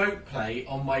remote play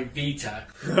on my Vita.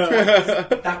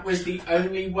 That was the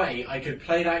only way I could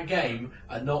play that game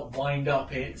and not wind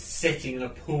up sitting in a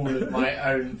pool of my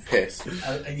own piss.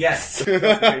 Yes.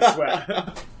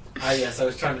 Sweat. Yes, I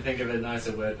was trying to think of a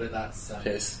nicer word, but that's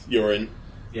piss. Urine.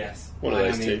 Yes. One of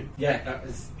those two. Yeah,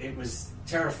 it was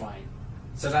terrifying.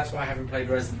 So that's why I haven't played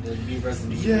the new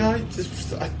Resident Evil. Yeah,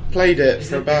 I played it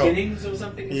for about Beginnings or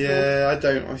something. I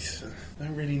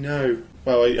don't really know.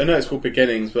 Well, I know it's called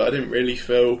Beginnings, but I didn't really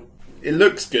feel it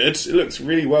looks good. It looks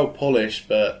really well polished,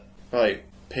 but like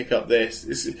pick up this.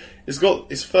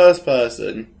 It's first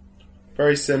person,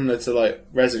 very similar to like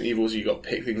Resident Evil. So you got to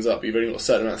pick things up. You've only got a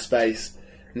certain amount of space,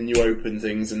 and then you open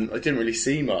things. And I didn't really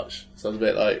see much, so I was a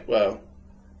bit like, well.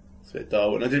 A bit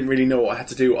dull, and I didn't really know what I had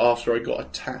to do after I got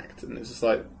attacked, and it's just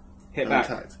like hit back.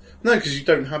 Attacked. No, because you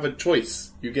don't have a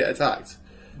choice. You get attacked.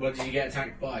 What did you get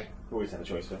attacked by? Always have a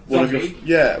choice. One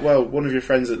of your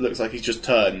friends that looks like he's just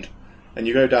turned, and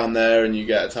you go down there and you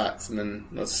get attacked, and then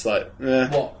that's just like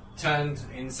what turned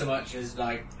in so much as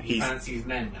like he fancies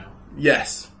men now.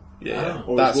 Yes, yeah,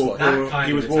 Or that's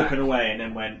he was walking away and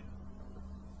then went.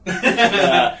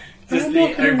 Just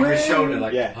over his shoulder,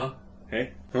 like huh?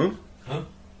 Hey, huh?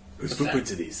 Whose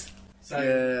footprints are these? So,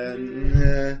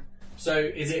 yeah. So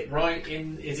is it right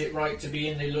to be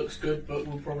in? It looks good, but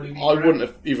will probably be. I wouldn't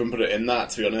have even put it in that,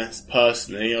 to be honest.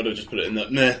 Personally, I'd have just put it in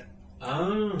that. Meh.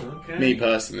 Oh, okay. Me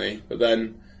personally, but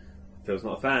then Phil's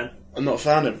not a fan. I'm not a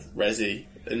fan of Resi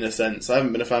in a sense. I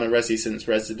haven't been a fan of Resi since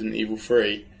Resident Evil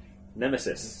 3.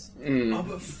 Nemesis. Oh,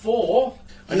 but 4.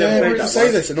 I never played that.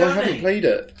 Say this, and I haven't played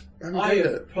it. I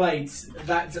have played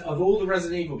that of all the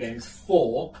Resident Evil games.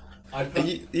 4. Are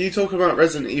you talking about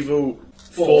Resident Evil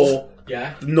 4?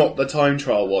 Yeah. Not the time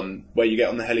trial one where you get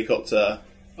on the helicopter.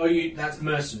 Oh, that's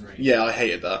Mercenaries. Yeah, I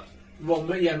hated that.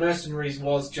 Well, yeah, Mercenaries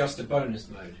was just a bonus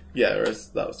mode. Yeah,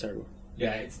 that was terrible.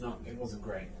 Yeah, it wasn't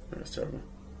great. It was terrible.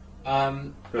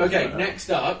 Okay, next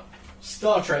up,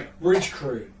 Star Trek Bridge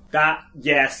Crew.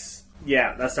 Yes.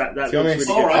 Yeah, that's that. That looks really good.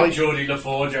 Alright, Geordie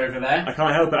LaForge over there. I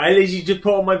can't help it. I literally just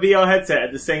put on my VR headset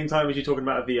at the same time as you're talking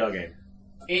about a VR game.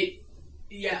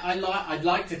 I'd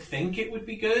like to think it would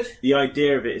be good. The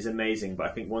idea of it is amazing, but I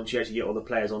think once you actually get all the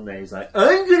players on there, he's like,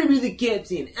 I'm going to be the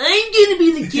captain. I'm going to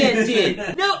be the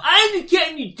captain. No, I'm the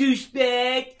captain, you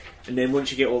douchebag. And then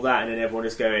once you get all that, and then everyone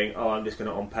is going, oh, I'm just going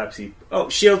to on purposely... Oh,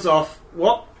 shields off.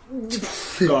 What?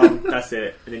 Gone. That's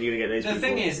it. And then you're going to get those The people.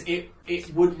 thing is,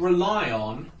 it would rely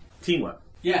on... Teamwork.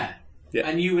 Yeah. Yeah.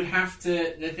 And you would have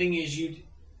to... The thing is,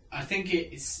 I think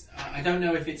it's... I don't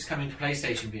know if it's coming to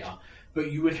PlayStation VR,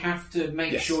 but you would have to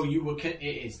make sure you were... It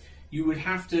is. You would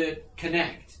have to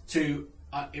connect to...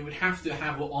 it would have to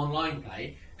have online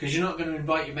play, because you're not going to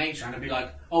invite your mates around and be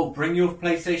like, oh, bring your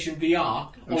PlayStation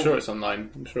VR. I'm sure it's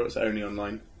online. I'm sure it's only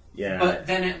online. Yeah. But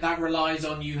then that relies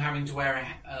on you having to wear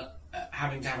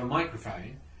having to have a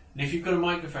microphone. And if you've got a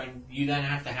microphone, you then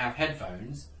have to have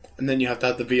headphones. And then you have to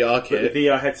have the VR But kit. the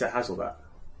VR headset has all that.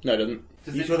 No, it doesn't.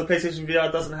 You sure the PlayStation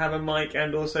VR doesn't have a mic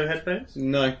and also headphones?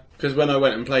 No, because when I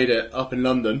went and played it up in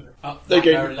London,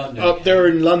 There in London. Up there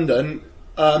in London,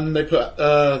 they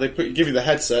give you the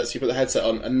headset, so you put the headset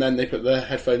on, and then they put the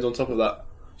headphones on top of that.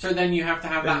 So then you have to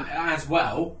have that as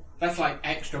well. That's like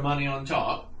extra money on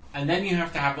top. And then you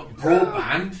have to have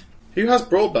broadband. Who has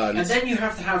broadband? And then you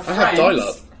have to have I friends. have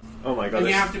dial-up. Oh my god. And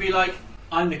you have to be like,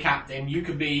 I'm the captain. You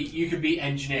could be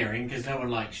engineering because no one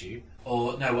likes you.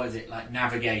 Or no, what is it, like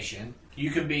navigation?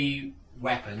 You can be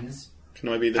weapons. Can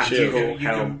I be the Tactical.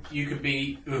 shield? You could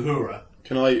be Uhura.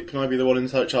 Can I be the one in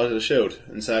charge of the shield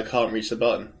and say I can't reach the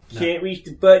button? No. Can't reach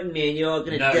the button, man. You're all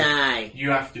gonna die. You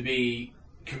have to be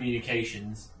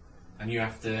communications, and you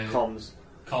have to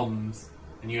comms,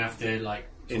 and you have to like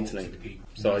talk Interlink. to the people.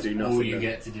 So I do nothing. All you then.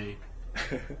 get to do.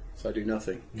 So I do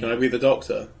nothing. Can Yeah. I be the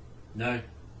doctor? No, I'm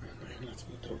not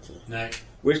the doctor. no.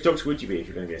 Which doctor would you be if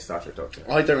you're going to be a Star Trek doctor?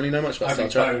 I don't really know much about I'd be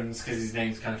Star Trek. Bones because his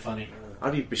name's kind of funny.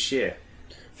 I'd be Bashir.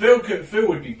 Phil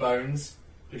would be Bones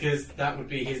because that would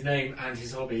be his name and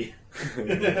his hobby.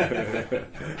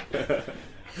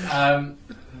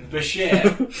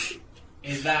 Bashir,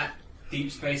 is that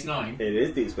Deep Space Nine? It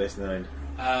is Deep Space Nine.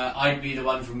 I'd be the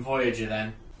one from Voyager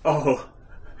then. Oh,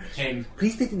 Him.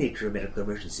 Please state the nature of medical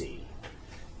emergency.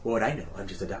 For what I know, I'm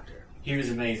just a doctor. He was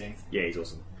amazing. yeah, he's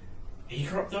awesome. He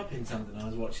cropped up in something I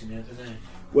was watching the other day.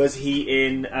 Was he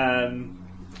in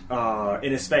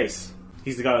Inner Space?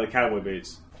 He's the guy with the cowboy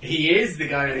boots. He is the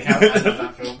guy with the cowboy. I love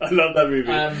that film. I love that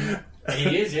movie.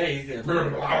 He is, yeah. He's the...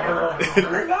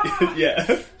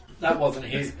 Yeah. That wasn't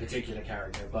his particular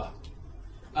character, but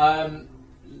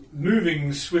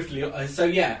moving swiftly. So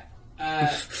yeah,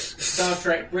 Star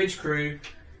Trek Bridge Crew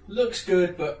looks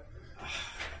good, but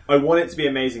I want it to be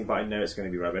amazing, but I know it's going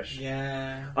to be rubbish.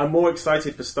 yeah, I'm more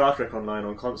excited for Star Trek Online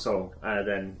on console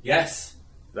than yes,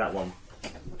 that one.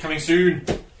 coming soon.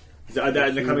 Is it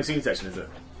in the coming soon section, is it?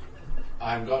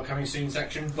 I haven't got a coming soon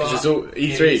section, but This is all it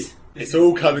E3. is- this It's is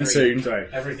all coming E3. soon. Sorry.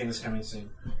 Everything is coming soon.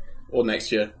 Or next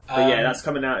year. But yeah, that's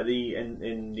coming out at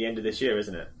in the end of this year,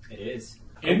 isn't it? It is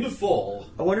in the fall.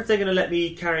 I wonder if they're going to let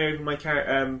me carry over my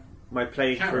my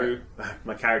playthrough. Carrot?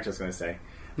 My character, I was going to say.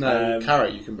 No, Um,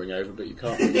 carrot you can bring over, but you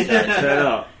can't bring the character. They're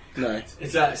not. No.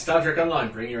 It's Star Trek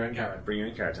Online. Bring your own carrot. Bring your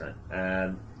own character.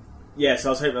 Yeah, so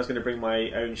I was hoping I was going to bring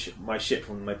my own my ship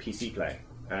from my PC play.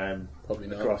 Probably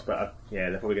not. Across, but yeah,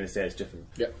 they're probably going to say it's different.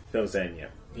 Yep. Phil's saying yeah.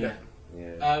 Yeah.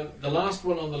 Yeah. The last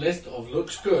one on the list of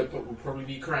looks good, but will probably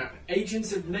be crap.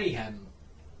 Agents of Mayhem.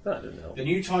 That didn't help. The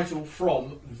new title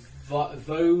from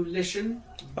Volition,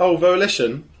 Oh,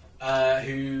 Volition?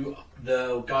 who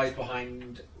the guys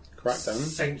behind Crackdown?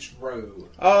 Saints Row.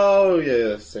 Oh,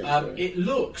 yeah. Saints Row. It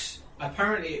looks,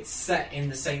 apparently it's set in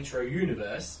the Saints Row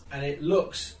universe, and it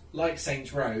looks like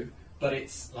Saints Row, but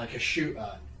it's like a shoot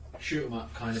 'em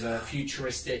up kind of a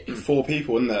futuristic. 4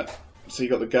 people, isn't it? So you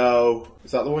got the girl.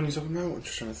 Is that the one you're talking about? I'm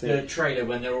just trying to The think. trailer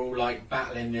when they're all like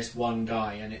battling this one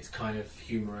guy, and it's kind of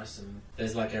humorous, and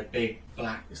there's like a big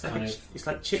black It's like kind a, of it's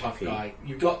like tough chickpea. guy.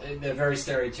 You've got, they're very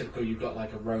stereotypical. You've got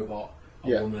like a robot, a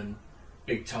Yeah. woman,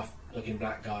 big tough looking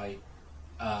black guy,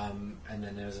 and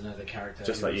then there's another character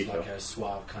Just who's like you, like Phil. a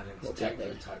suave kind of What, black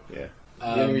detective guy? type. Yeah.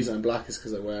 The only reason I'm black is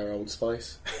because I wear Old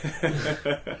Spice.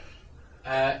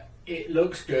 It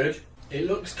looks good. It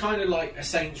looks kind of like a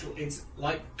Saints. It's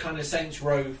like kind of Saints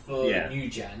Row for Yeah. new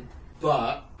gen,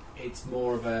 but it's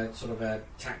more of a sort of a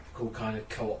tactical kind of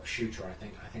co-op shooter. I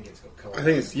think it's got co-op. I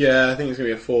think it's going to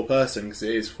be a 4-person because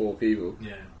it is 4 people.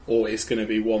 Yeah. Or it's going to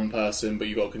be 1 person, but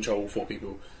you've got to control 4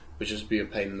 people, which just be a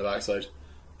pain in the backside.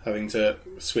 Having to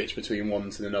switch between one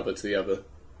to another to the other.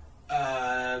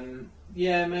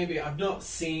 Yeah, maybe. I've not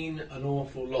seen an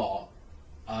awful lot.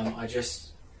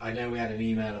 I know we had an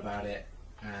email about it,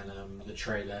 and the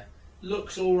trailer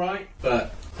looks all right,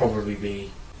 but probably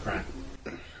be crap.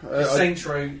 Saints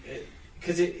Row,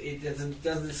 because it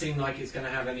doesn't seem like it's going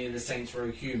to have any of the Saints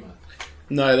Row humour.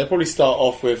 No, they'll probably start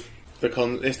off with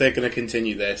if they're going to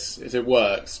continue this. If it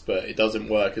works, but it doesn't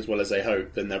work as well as they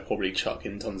hope, then they'll probably chuck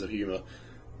in tons of humour.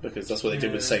 Because that's what they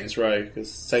did with Saints Row.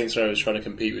 Because Saints Row was trying to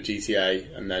compete with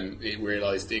GTA, and then it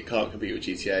realised it can't compete with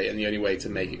GTA, and the only way to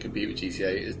make it compete with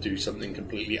GTA is do something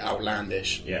completely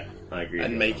outlandish. Yeah, I agree.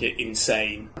 And make it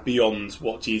insane beyond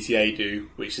what GTA do,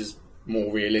 which is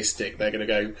more realistic. They're going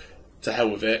to go to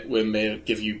hell with it. We're going to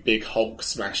give you big Hulk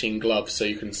smashing gloves so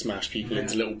you can smash people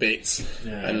into little bits,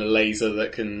 and a laser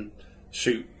that can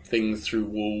shoot things through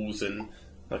walls, and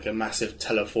like a massive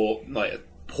teleport, like a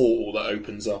portal that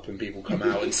opens up and people come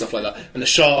out and stuff like that. And the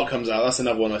shark comes out. That's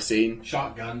another one I've seen.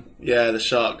 Shotgun. Yeah, the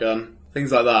shark gun.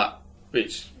 Things like that,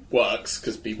 which works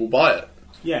because people buy it.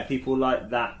 Yeah, people like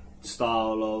that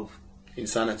style of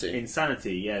Insanity.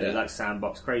 Yeah, they Yeah. like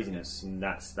sandbox craziness, and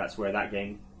that's where that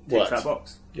game Works. takes that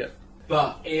box. Yeah.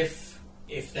 But if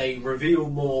they reveal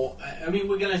more, I mean,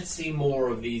 we're going to see more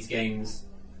of these games.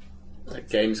 Like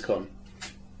Gamescom.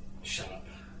 Shut up.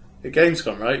 At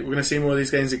Gamescom, right? We're going to see more of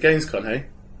these games at Gamescom, hey?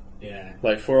 Yeah.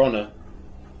 Like For Honor.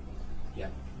 Yeah.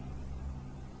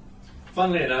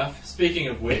 Funnily enough, speaking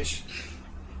of which,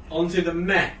 onto the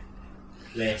meh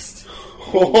list.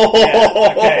 Yeah,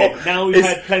 okay, now we've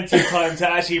had plenty of time to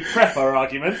actually prep our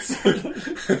arguments.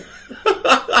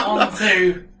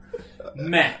 Onto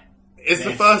meh. Is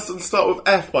the first one start with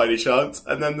F by any chance,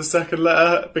 and then the second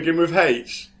letter begin with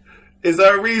H? Is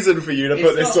there a reason for you to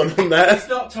put this one on there? It's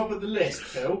not top of the list,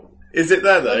 Phil. Is it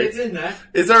there, though? But it's in there.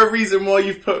 Is there a reason why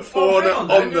you've put For Honor on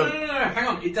them? No, hang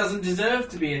on. It doesn't deserve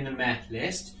to be in the meh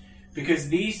list, because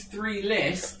these three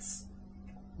lists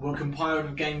were compiled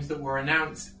of games that were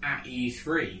announced at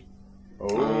E3.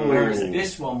 Oh. Whereas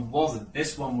this one wasn't.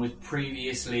 This one was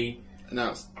previously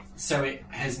Announced. so it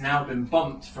has now been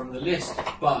bumped from the list,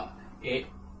 but it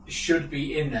should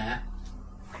be in there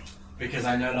because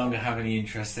I no longer have any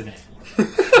interest in it.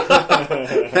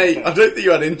 Hey, I don't think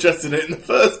you had interest in it in the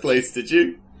first place, did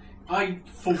you? I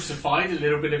falsified a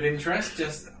little bit of interest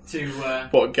just to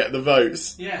What, get the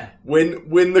votes? yeah.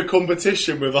 Win the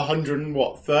competition with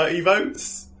 130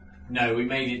 votes? No, we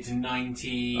made it to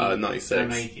 90. 96. I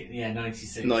make it, yeah,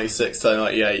 96. 96 to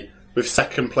 98, with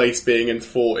second place being in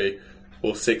 40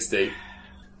 or 60,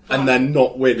 and then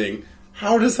not winning.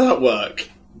 How does that work?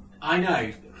 I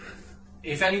know.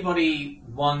 If anybody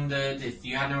wondered, if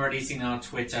you hadn't already seen our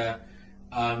Twitter,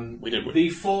 We did. the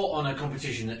For Honor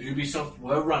competition that Ubisoft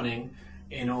were running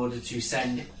in order to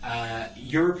send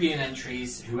European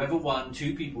entries, whoever won,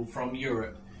 2 people from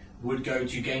Europe, would go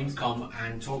to Gamescom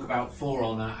and talk about For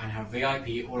Honor and have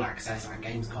VIP all access at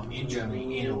Gamescom in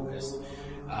Germany in August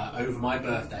over my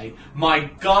birthday. My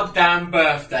goddamn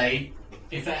birthday!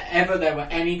 If ever there were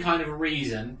any kind of a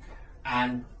reason,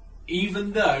 and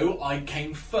even though I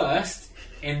came first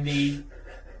in the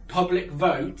public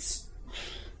votes,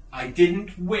 I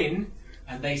didn't win,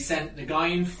 and they sent the guy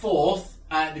in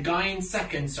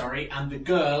second, and the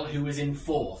girl who was in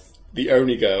fourth. The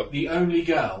only girl. The only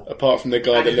girl. Apart from the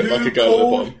guy And that looked like a girl at the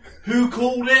bottom. Who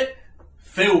called it?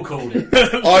 Phil called it.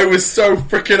 I was so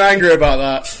freaking angry about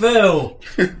that. Phil!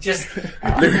 Just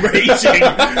Raging!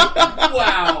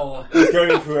 wow!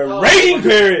 Going through a raging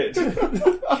period!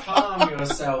 Calm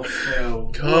yourself,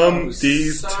 Phil. Calm Whoa,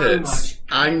 these so tits. much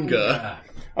Anger.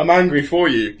 I'm angry for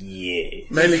you. Yeah.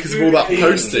 Mainly because of all that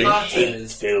posting.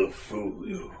 Feel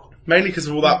through. Mainly because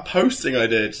of all that posting I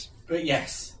did. But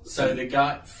yes, so the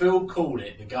guy, Phil called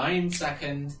it. The guy in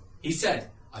second, he said,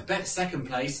 I bet second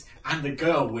place and the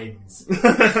girl wins.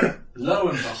 Lo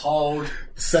and behold,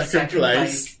 Second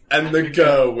place and the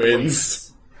girl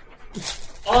wins.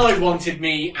 I wanted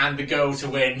me and the girl to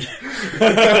win.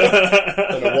 I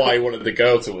don't know why I wanted the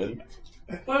girl to win.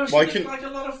 Well, she Why looked couldn't- like a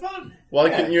lot of fun. Why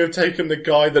couldn't you have taken the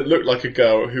guy that looked like a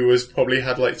girl who was probably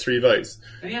had like 3 votes?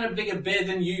 And he had a bigger beard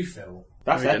than you, Phil.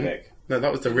 That's No, he didn't. epic. No, that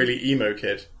was the really emo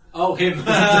kid. Oh, him. Oh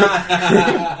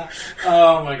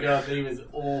my god, he was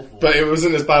awful. But it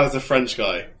wasn't as bad as the French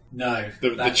guy. no.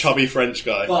 The that's- chubby French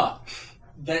guy. But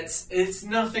it's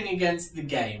nothing against the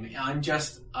game.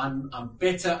 I'm a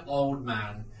bitter old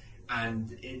man, and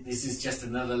this is just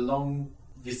another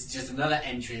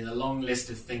entry in a long list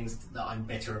of things that I'm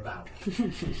bitter about.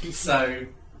 So,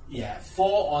 yeah,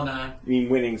 For Honor. You mean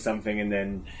winning something and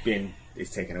then it's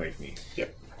taken away from you?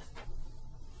 Yep.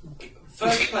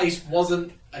 First place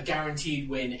wasn't a guaranteed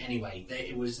win anyway.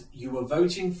 You were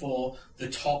voting for the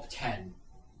top 10.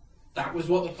 That was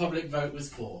what the public vote was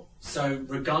for. So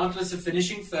regardless of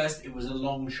finishing first, it was a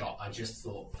long shot. I just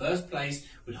thought first place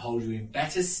would hold you in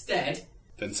better stead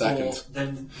Then second.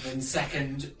 than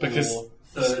second Because- or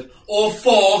third or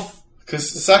fourth. Because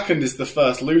second is the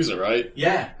first loser, right?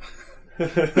 Yeah.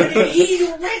 But he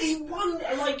already won.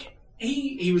 Like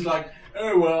he was like,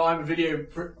 oh well, I'm a video.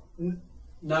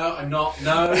 No, I'm not.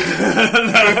 No. No.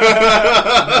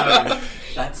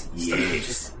 That's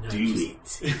Yes, no, do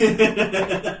just- it.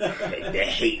 Make the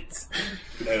hate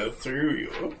flow through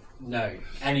you. No.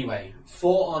 Anyway,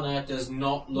 For Honor does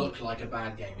not look like a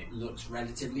bad game. It looks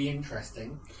relatively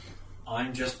interesting.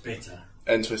 I'm just bitter.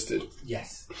 And twisted.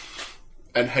 Yes.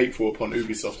 And hateful upon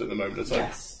Ubisoft at the moment of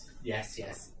time. Yes.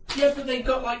 Yeah, but they've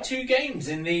got like 2 games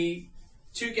in the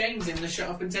shut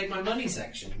up and take my money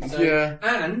section. So, Yeah.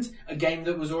 And a game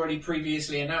that was already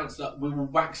previously announced that we will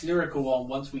wax lyrical on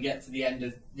once we get to the end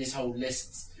of this whole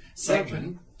lists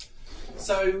segment.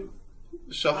 So,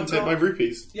 Shut up and I've take got- my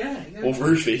rupees. yeah. Or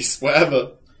roofies,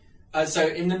 whatever. So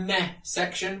in the meh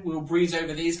section, we'll breeze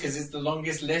over these because it's the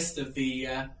longest list of the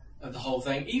whole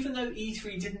thing. Even though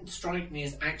E3 didn't strike me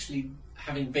as actually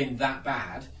having been that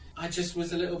bad, I just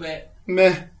was a little bit...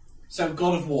 Meh. So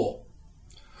God of War.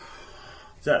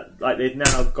 So, like, they've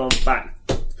now gone back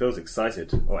Phil's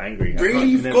excited or angry. Really?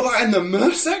 You've got that in the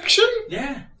Mer section?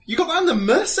 Yeah. You got that in the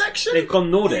Mer section? They've gone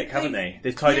Nordic, haven't they?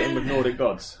 They've tied it in with Nordic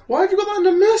gods. Why have you got that in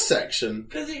the Mer section?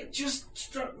 Because it just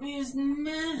struck me as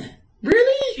meh.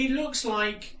 Really? He looks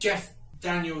like Jeff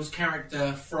Daniels'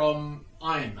 character from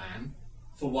Iron Man,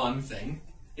 for one thing.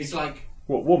 It's like...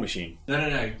 What, War Machine?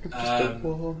 No.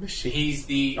 War Machine. He's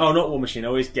the... Oh, not War Machine. I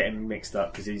always get him mixed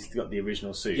up because he's got the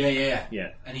original suit.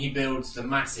 Yeah. And he builds the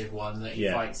massive one that he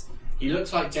fights. He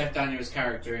looks like Jeff Daniels'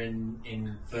 character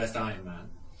in first Iron Man,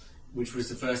 which was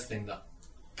the first thing that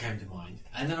came to mind.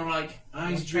 And then I'm like,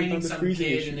 he's training some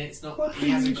kid and it's not... He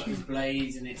hasn't got his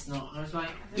blades and it's not... I was like...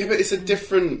 Yeah, but it's a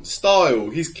different style.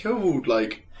 He's killed,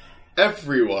 like,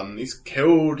 everyone. He's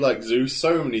killed, like, Zeus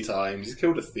so many times. He's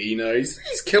killed Athena.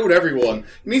 He's killed everyone.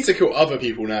 He needs to kill other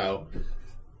people now.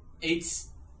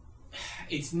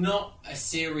 It's not a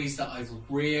series that I've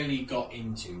really got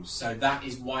into, so that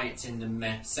is why it's in the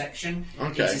meh section.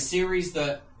 Okay. It's a series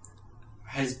that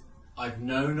I've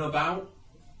known about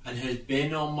and has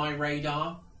been on my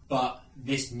radar, but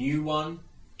this new one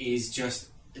is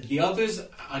just... The others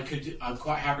I'd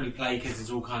quite happily play because it's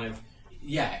all kind of...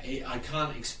 I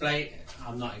can't explain...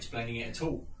 I'm not explaining it at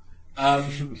all.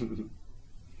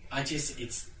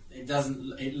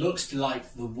 It looks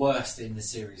like the worst in the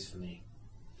series for me.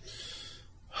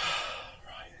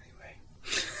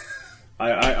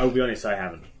 I'll be honest, I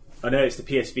haven't. I know it's the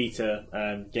PS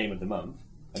Vita game of the month,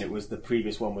 and it was the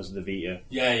previous one was the Vita.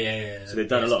 Yeah. So they've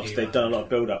done a lot of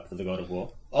build up for the God of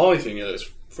War. I think it looks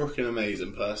fucking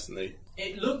amazing, personally.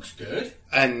 It looks good.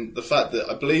 And the fact that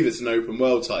I believe it's an open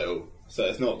world title, so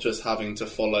it's not just having to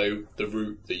follow the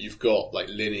route that you've got, like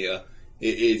linear.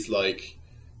 It is like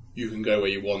you can go where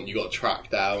you want. You got to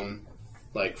track down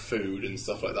like food and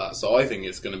stuff like that. So I think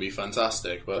it's going to be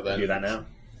fantastic. But then I can do that now.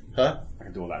 Huh? I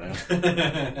can do all that now.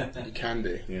 You can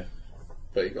do. Yeah.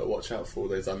 But you got to watch out for all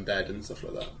those undead and stuff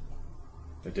like that.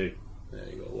 I do. Yeah,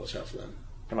 you got to watch out for them.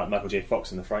 I'm like Michael J.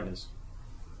 Fox in The Frighteners.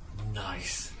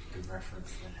 Nice. Good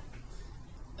reference there.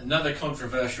 Another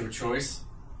controversial choice.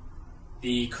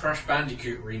 The Crash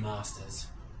Bandicoot remasters.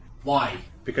 Why?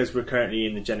 Because we're currently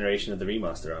in the generation of the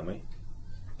remaster, aren't we?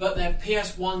 But they're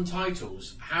PS1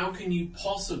 titles. How can you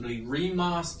possibly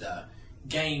remaster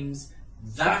games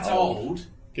that old?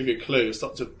 Give you a clue. It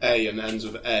starts with A and ends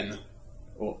with N.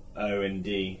 Or O and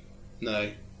D.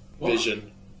 No. What?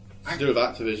 Vision. It's to do with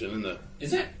Activision, isn't it?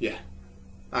 Is it? Yeah.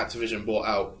 Activision bought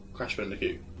out Crash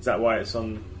Bandicoot. Is that why it's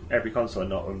on every console and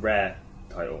not a rare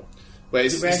title? Wait,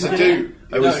 it's Rare to title? do...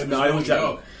 I always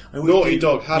Naughty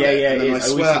Dog had it, and then I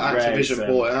swear Rare is, Activision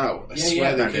bought it out. I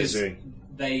swear they because did.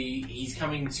 he's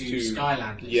coming to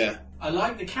Skylanders. Yeah. I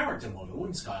like the character model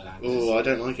in Skylanders. Oh, I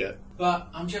don't like it. But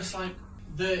I'm just like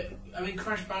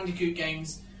Crash Bandicoot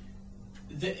games.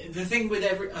 The thing with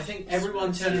I think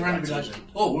everyone turns around and be like,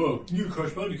 "Oh well, new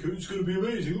Crash Bandicoot is going to be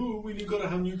amazing. Oh, we've got to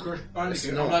have new Crash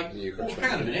Bandicoot." I'm like,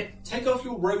 hang on a minute. Take off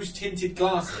your rose-tinted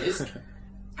glasses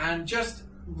and just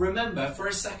remember for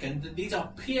a second that these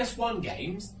are PS1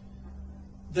 games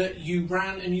that you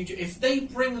ran and you. If they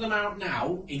bring them out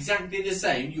now, exactly the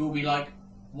same, you will be like,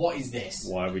 "What is this?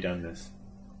 Why have we done this?"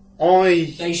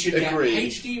 They should agree. get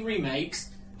HD remakes,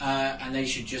 and they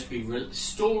should just be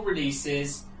store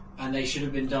releases, and they should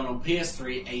have been done on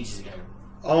PS3 ages ago.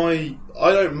 I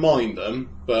don't mind them,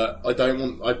 but I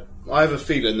don't want. I have a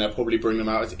feeling they'll probably bring them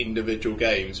out as individual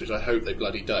games, which I hope they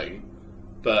bloody don't.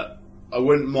 But I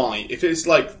wouldn't mind if it's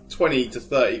like 20 to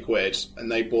 30 quid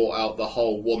and they bought out the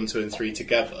whole 1, 2, and 3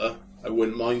 together. I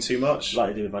wouldn't mind too much. Like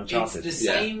they did with Uncharted. It's the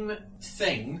same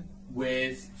thing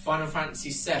with Final Fantasy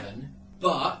VII,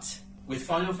 but with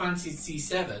Final Fantasy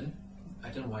VII, I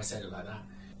don't know why I said it like that.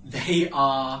 They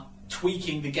are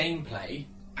tweaking the gameplay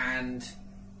and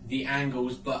the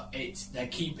angles, but they're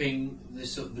keeping the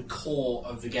sort of the core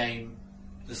of the game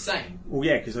the same. Well,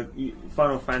 yeah, because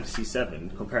Final Fantasy VII,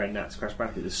 comparing that to Crash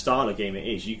Bandicoot, the style of game it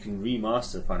is, you can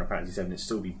remaster Final Fantasy VII and it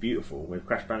still be beautiful. With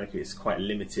Crash Bandicoot, it's quite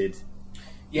limited.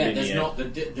 Yeah, linear. there's not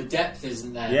the depth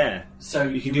isn't there. Yeah, so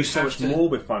you can do so much more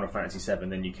with Final Fantasy VII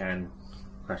than you can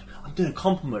Crash. I'm doing a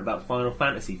compliment about Final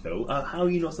Fantasy, Phil. How are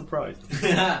you not surprised?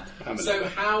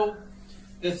 So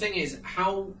the thing is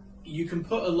how you can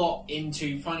put a lot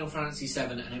into Final Fantasy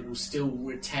VII and it will still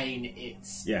retain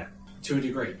its to a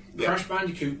degree. Yeah. Crash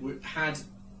Bandicoot was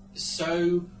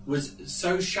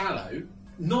so shallow.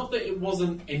 Not that it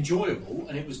wasn't enjoyable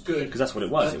and it was good, Because that's what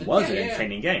it was. It was an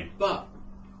entertaining game. But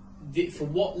for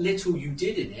what little you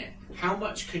did in it, how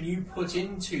much can you put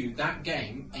into that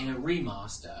game in a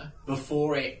remaster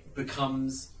before it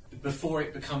becomes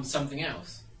something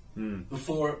else?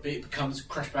 Before it becomes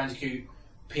Crash Bandicoot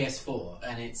PS4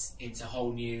 and it's a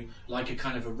whole new, like a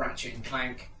kind of a Ratchet and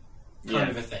Clank kind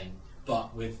of a thing,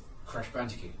 but with Crash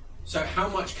Bandicoot. So how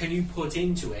much can you put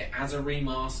into it as a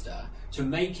remaster to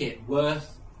make it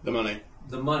worth The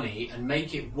money and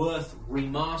make it worth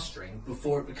remastering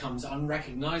before it becomes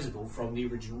unrecognisable from the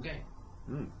original game?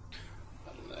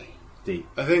 I don't know. Deep.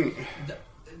 I think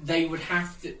They would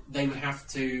have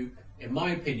to, in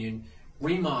my opinion,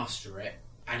 remaster it,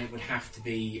 and it would have to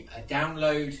be a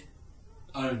download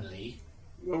only.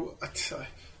 well,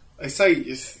 I say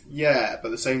but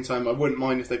at the same time, I wouldn't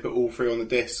mind if they put all 3 on the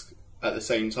disc at the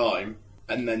same time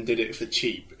and then did it for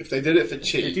cheap. If they did it for If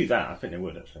cheap, they do that, I think they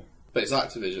would actually. but it's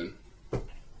Activision.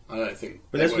 I don't think.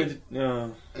 But they that's won't. good.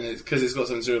 No. And it's because it's got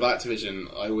something to do with Activision.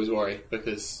 I always worry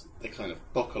because they kind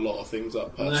of buck a lot of things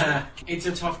up. Personally. Nah, it's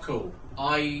a tough call.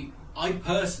 I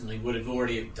personally would have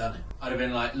already done it. I'd have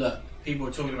been like, look, people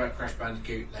are talking about Crash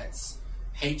Bandicoot, let's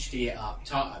HD it up,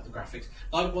 tighten up the graphics.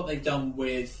 Like what they've done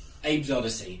with Abe's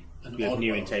Odyssey and Yeah,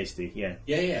 new Oddworld. and tasty. Yeah.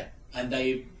 Yeah. And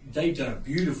they've done a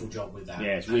beautiful job with that.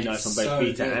 Yeah, it's really And nice on both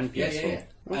Vita good. and PS4.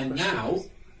 Yeah. And now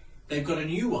they've got a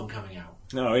new one coming out.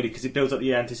 No, really, because it builds up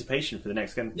the anticipation for the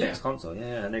next console.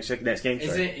 Yeah, next game.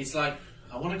 Is it? It's like,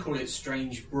 I want to call it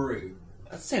Strange Brew,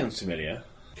 That sounds familiar.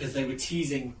 because they were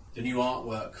teasing the new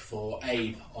artwork for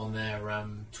Abe on their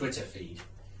Twitter feed,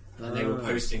 and then they were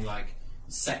posting like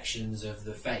sections of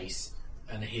the face,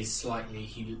 and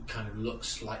he kind of looks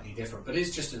slightly different, but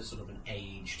it's just a sort of an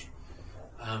aged.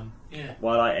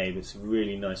 Well, I like Abe. It's a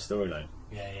really nice storyline.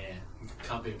 Yeah.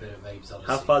 Can't be a bit of Abe's Odyssey.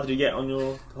 How far did you get on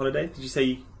your holiday? Did you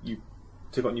say you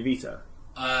took it on your Vita?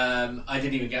 I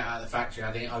didn't even get out of the factory.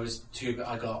 I think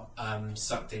I got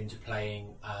sucked into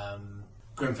playing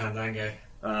Grim Fandango.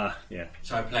 Yeah.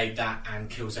 So I played that and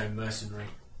Killzone Mercenary.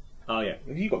 Oh, yeah.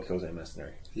 Have you got Killzone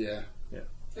Mercenary? Yeah,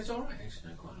 It's alright,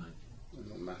 actually. I quite like it. I'm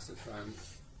not a massive fan.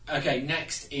 Okay,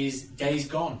 next is Days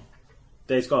Gone.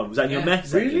 Days Gone. Was that in your mech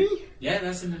section? Really? Yeah,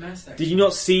 that's in the mess section. Did you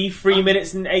not see 3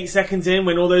 minutes and 8 seconds in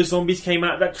when all those zombies came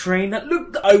out of that train? That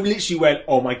looked. I literally went,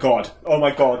 oh my god,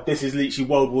 this is literally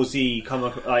World War Z.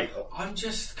 I'm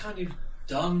just kind of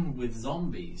done with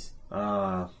zombies.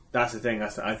 That's the thing.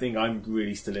 I think I'm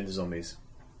really still into zombies.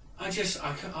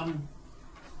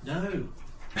 No.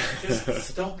 Just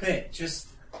stop it. Just.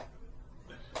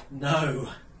 No.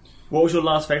 What was your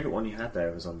last favourite one you had there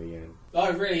of a zombie game? I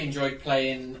really enjoyed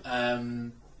playing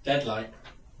Deadlight,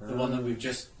 the one that we've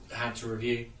just had to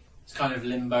review. It's kind of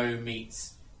Limbo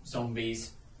meets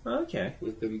zombies. Okay.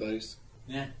 With bimbos.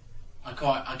 Yeah, I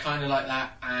kind of like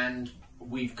that, and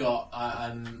we've got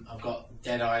I've got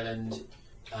Dead Island,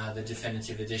 the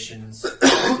definitive editions.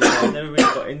 I never really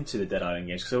got into the Dead Island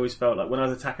games because I always felt like when I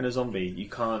was attacking a zombie, you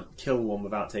can't kill one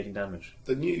without taking damage.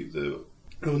 The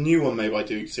new one made by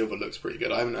Duke Silver looks pretty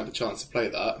good. I haven't had a chance to play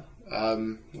that.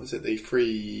 Was it the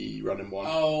free running one?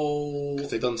 Oh, Because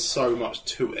they've done so much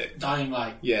to it. Dying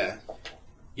Light. Yeah,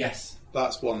 Yes.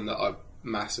 that's one that I'm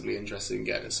massively interested in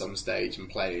getting at some stage and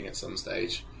playing at some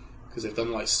stage. Because they've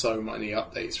done like so many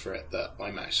updates for it that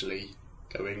I'm actually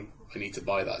going, I need to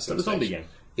buy that at some But the zombie stage.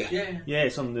 game? Yeah. Yeah,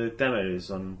 it's on the demos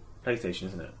on PlayStation,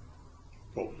 isn't it?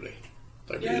 Probably.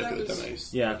 Don't Yeah, really look that at the was-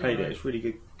 demos. Yeah, I played it. It's really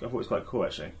good. I thought it was quite cool,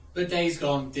 actually. But Days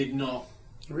Gone did not.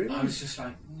 Really? I was just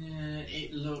like, yeah,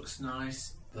 it looks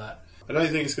nice, but I don't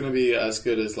think it's going to be as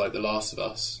good as like The Last of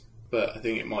Us, but I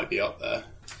think it might be up there.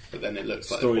 But then it looks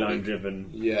like Storyline driven.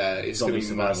 Yeah, it's going zombie to be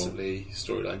survival. massively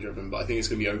storyline driven, but I think it's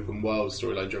going to be open world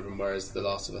storyline driven, whereas The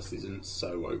Last of Us isn't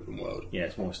so open world. Yeah,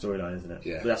 it's more storyline, isn't it?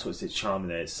 Yeah. But that's what's its charm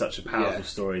in it. It's such a powerful Yeah.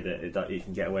 story that you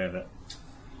can get away with it.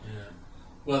 yeah.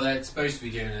 Well, they're supposed to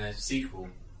be doing a sequel,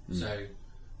 so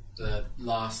the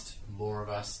last more of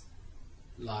us,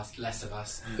 last less of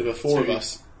us. There were four of Two.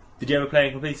 us. Did you ever play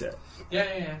and complete it?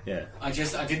 Yeah. Yeah. I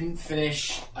didn't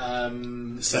finish. Is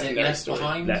it secondary Left story.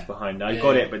 Behind? Left Behind. I Yeah.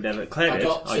 got it, but never cleared I it.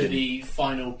 got to didn't. the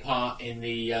final part in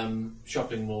the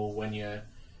shopping mall when you're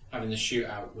having the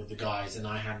shootout with the guys, and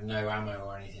I had no ammo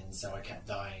or anything, so I kept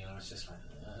dying, and I was just like,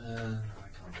 I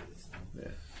can't do this now. Yeah.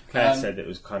 Claire said it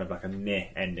was kind of like a meh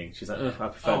ending. She's like, I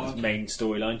prefer Oh, the okay. main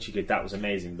storyline. She could, that was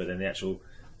amazing, but then the actual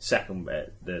second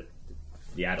bit,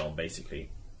 the add-on basically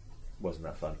wasn't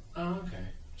that fun. Oh, okay.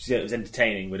 She said it was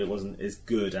entertaining, but it wasn't as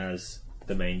good as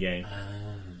the main game.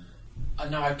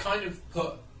 No, I've kind of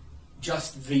put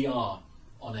just VR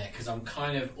on it because I'm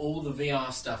kind of all the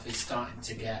VR stuff is starting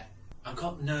to get. I've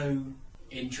got no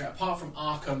interest apart from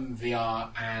Arkham VR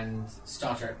and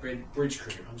Star Trek Bridge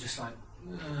Crew. I'm just like,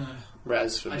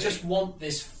 Res for me. I just want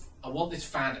this. I want this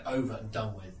fad over and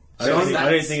done with. I don't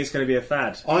that's- think it's going to be a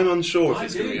fad. I'm unsure if I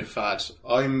it's going to do. be a fad.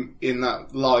 I'm in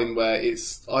that line where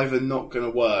it's either not going to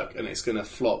work and it's going to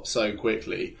flop so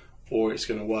quickly, or it's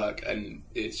going to work and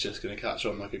it's just going to catch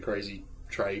on like a crazy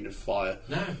train of fire.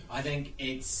 No, I think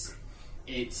it's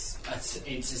it's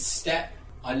a step.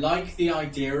 I like the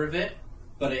idea of it,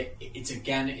 but it's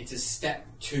a step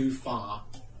too far.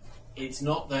 It's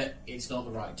not that it's not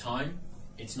the right time.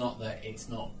 It's not that it's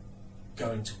not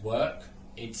going to work.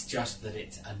 It's just that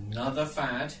it's another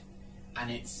fad,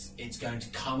 and it's going to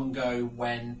come and go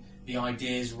when the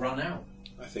ideas run out.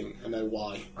 I think I know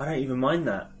why. I don't even mind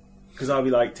that. Because I'll be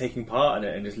like taking part in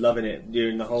it and just loving it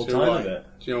during the whole time of it.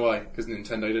 Do you know why? Because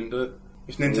Nintendo didn't do it.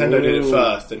 If Nintendo did it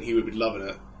first, then he would be loving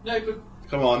it. No, but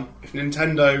Come on. If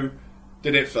Nintendo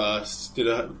did it first, did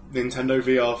a Nintendo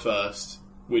VR first,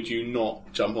 would you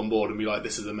not jump on board and be like,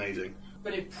 this is amazing?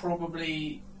 but it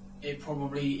probably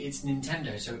it's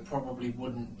Nintendo, so it probably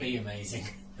wouldn't be amazing.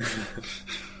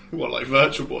 What, like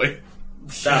Virtual Boy?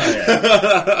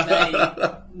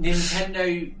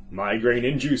 Nintendo migraine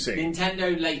inducing.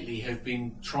 Nintendo lately have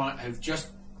just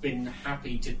been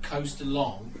happy to coast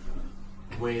along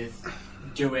with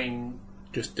doing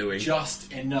just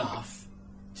enough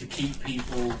to keep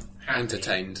people happy.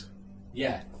 Entertained.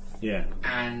 Yeah.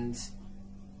 And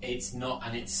it's not,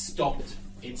 and it's stopped.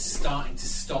 It's starting to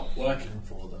stop working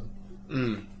for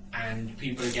them, and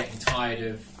people are getting tired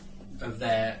of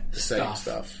their same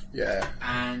stuff. Yeah.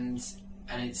 And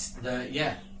it's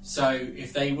So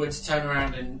if they were to turn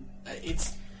around and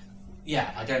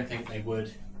I don't think they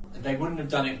would. They wouldn't have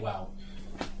done it well.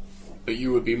 But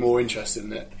you would be more interested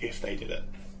in it if they did it.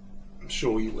 I'm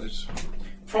sure you would.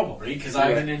 Probably, because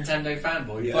I'm a Nintendo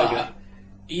fanboy. Yeah, but okay.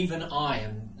 even I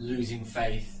am losing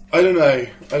faith. I don't know,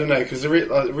 because the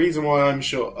reason why I'm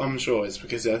sure is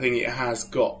because I think it has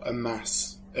got a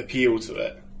mass appeal to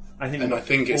it. I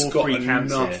think it's all got three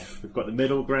camps enough. here. We've got the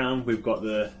middle ground, we've got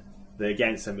the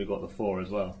against, and we've got the for as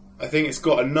well. I think it's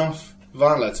got enough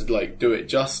valor to do it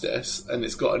justice, and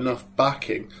it's got enough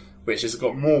backing, which has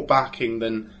got more backing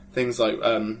than things like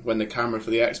when the camera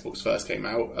for the Xbox first came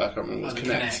out. I can't remember what it was,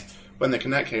 Kinect. When the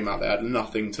Kinect came out, they had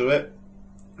nothing to it.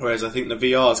 Whereas I think the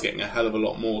VR is getting a hell of a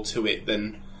lot more to it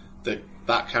than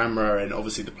that camera, and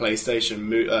obviously the PlayStation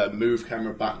Move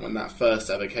camera back when that first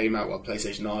ever came out. Well,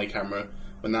 PlayStation Eye camera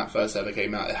when that first ever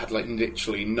came out, it had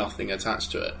literally nothing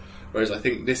attached to it. Whereas I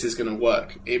think this is going to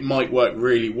work. It might work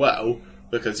really well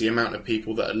because the amount of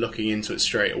people that are looking into it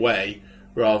straight away,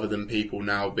 rather than people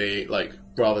now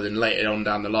rather than later on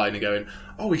down the line and going,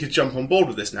 oh, we could jump on board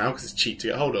with this now because it's cheap to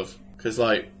get hold of. Because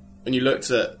when you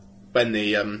looked at when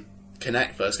the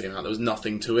Kinect first came out, there was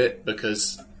nothing to it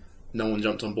because no one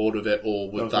jumped on board with it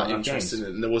or was that interested in it,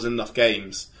 and there wasn't enough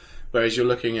games. Whereas you're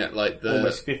looking at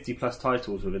almost 50 plus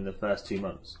titles within the first 2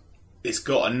 months. It's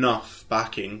got enough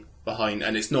backing behind,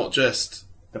 and it's not just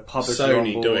the publisher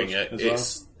Sony doing it.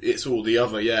 It's all the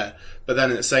other, yeah. But then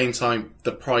at the same time,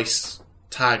 the price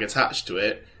tag attached to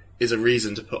it is a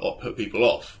reason to put people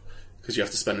off because you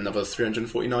have to spend another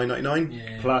 $349.99.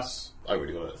 Yeah. Plus, I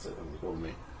already got it. So it's on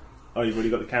me. Oh, you've already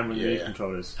got the camera and the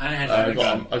controllers. And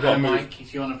headphones. I got a mic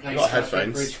if you want to play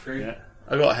headphones. Bridge Crew. Yeah.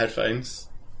 I got headphones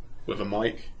with a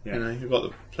mic. Yeah. You've got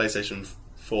the PlayStation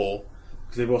 4.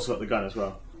 Because they've also got the gun as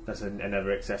well. That's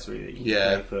another accessory that you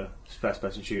can play for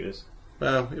first-person shooters.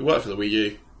 Well, it worked for the Wii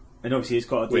U. And obviously it's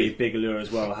got a big allure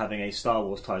as well, having a Star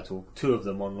Wars title. 2 of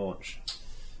them on launch.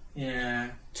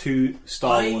 Yeah. 2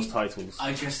 Star Wars titles.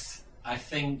 I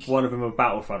think... One of them a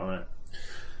Battlefront on it.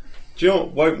 Do you know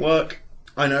what won't work?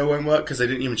 I know it won't work because they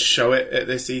didn't even show it at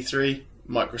this E3.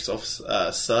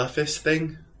 Microsoft's Surface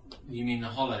thing. You mean the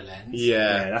HoloLens?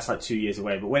 Yeah, that's like 2 years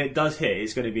away. But when it does hit,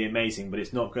 it's going to be amazing. But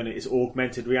it's not going to. It's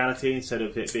augmented reality instead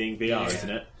of it being VR, isn't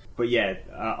it? But yeah,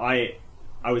 I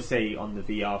would say on the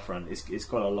VR front, it's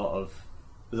got a lot of.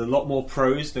 There's a lot more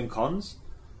pros than cons,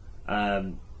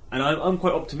 and I'm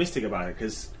quite optimistic about it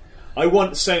because I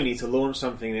want Sony to launch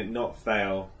something and not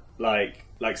fail like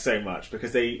so much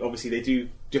because they do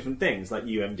different things like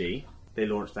UMD. They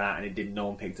launched that and no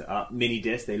one picked it up. Mini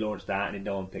disc, they launched that and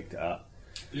no one picked it up.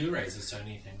 Blu-ray's a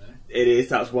Sony thing, though. It is,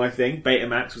 that's one thing.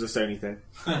 Betamax was a Sony thing.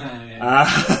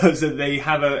 So they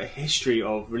have a history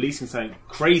of releasing something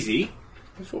crazy.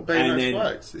 I thought Betamax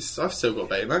worked. I've still got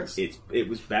Betamax. It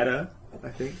was better, I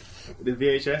think, than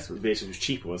VHS. VHS was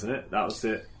cheaper, wasn't it? That was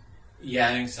it. Yeah,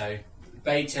 I think so.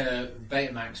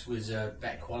 Betamax was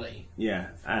better quality. Yeah.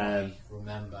 I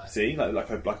remember. See, like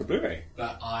a Blu-ray.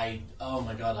 But oh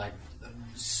my god, I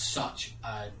such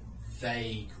a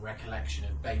vague recollection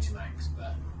of Betamax,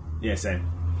 but yeah,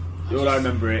 same. All I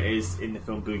remember it is in the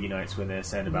film Boogie Nights when they're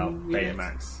saying about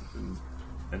Betamax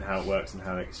and how it works and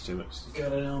how it's too much.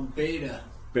 Got it on beta.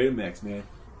 Betamax, man.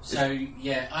 So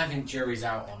yeah, I think jury's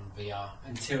out on VR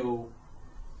until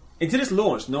it's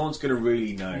launched. No one's going to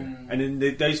really know. And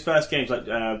then those first games, like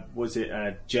was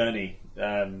it Journey?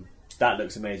 That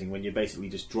looks amazing when you're basically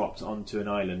just dropped onto an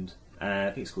island I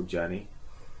think it's called Journey.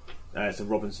 It's a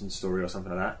Robinson story or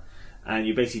something like that. And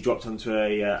you basically dropped onto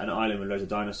an island with loads of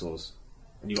dinosaurs.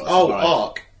 And you got to survive.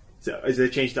 Ark. So, is they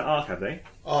changed to Ark, have they?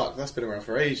 Ark, that's been around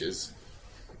for ages.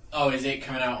 Oh, is it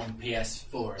coming out on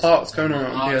PS4? Ark's coming out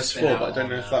on Ark's been PS4, out but I don't on,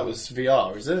 know if that was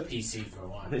VR, is it? PC for a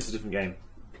while. I think it's a different game.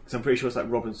 Because I'm pretty sure it's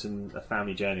like Robinson, a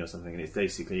family journey or something. And it's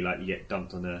basically like you get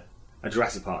dumped on a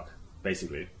Jurassic Park,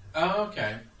 basically. Oh,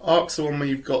 okay. Ark's the one where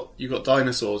you've got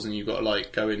dinosaurs and you've got to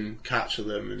like go and capture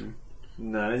them, and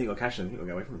No, I don't think you'll catch them. I think you'll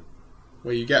get away from them.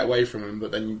 where you get away from them,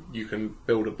 but then you can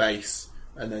build a base,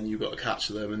 and then you've got to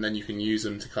capture them, and then you can use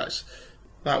them to catch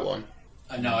that one.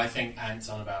 No, I think Ant's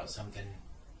on about something.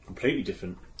 Completely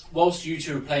different. Whilst you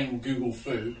two are playing Google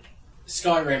Fu,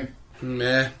 Skyrim,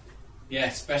 Meh. yeah,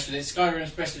 Skyrim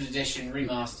Special Edition,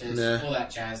 remasters, Nah. all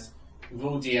that jazz, with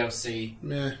all DLC.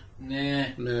 Meh. Nah.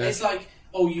 Nah. It's like,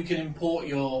 oh, you can import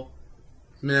your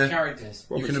Meh. characters.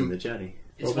 Robinson, the journey.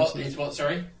 It's what,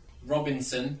 sorry?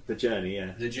 Robinson, The journey,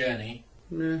 yeah. the journey.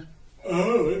 Meh.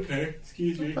 Oh, okay.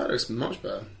 Excuse me. That looks much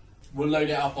better. We'll load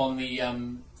it up on the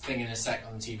thing in a sec,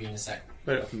 on the TV in a sec.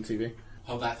 Put it up on the TV.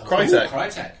 Hold that thought. Crytek. Ooh,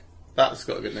 Crytek. That's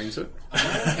got a good name to it.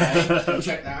 Oh, okay.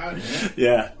 Check that out.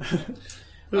 Yeah.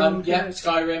 Yeah,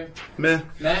 Skyrim. Meh.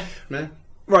 Meh. Meh.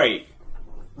 Right.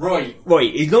 Roy,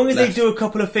 As long as they Left. do a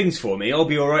couple of things for me, I'll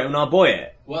be alright and I'll buy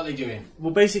it. what are they doing?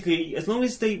 Well, basically, as long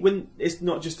as when it's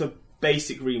not just a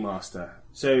basic remaster.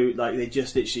 So, like, they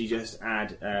just literally just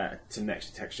add some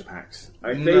extra texture packs.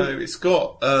 Like, No, it's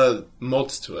got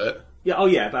mods to it. Yeah, oh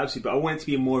yeah, but absolutely. But I want it to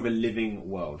be more of a living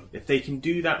world. If they can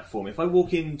do that for me, if I'm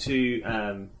walking into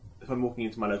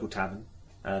my local tavern,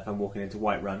 if I'm walking into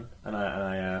Whiterun and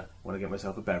I want to get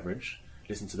myself a beverage,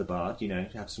 listen to the bard,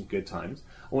 have some good times.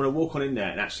 I want to walk on in there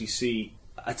and actually see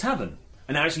a tavern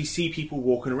and actually see people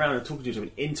walking around and talking to each other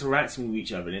and interacting with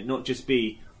each other, and it not just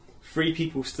be 3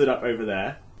 people stood up over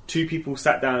there, 2 people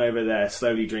sat down over there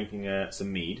slowly drinking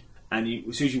some mead, and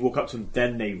as soon as you walk up to them,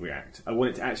 then they react. I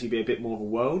want it to actually be a bit more of a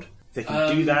world. If they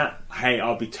can do that, hey,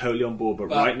 I'll be totally on board. But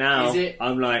right now, is it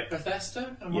I'm like,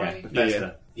 Bethesda? yeah,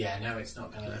 Bethesda. Yeah, no, it's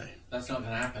not gonna. That's not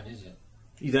gonna happen, is it?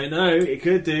 You don't know. It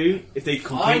could do if they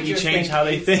completely just change think how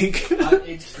they think.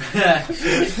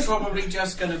 It's probably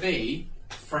just gonna be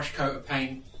a fresh coat of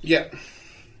paint. Yeah.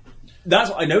 That's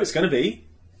what I know it's going to be.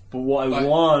 But what I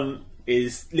want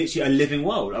is literally a living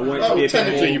world. I want it to be a bit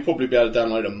Technically, more... you'd probably be able to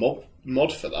download a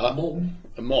mod for that.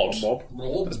 A mod.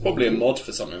 There's probably a mod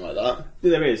for something like that.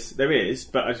 There is,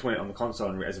 but I just want it on the console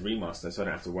and as a remaster, so I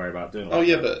don't have to worry about doing all Oh that.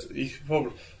 yeah, but you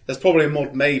could there's probably a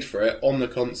mod made for it on the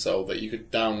console that you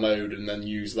could download and then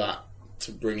use that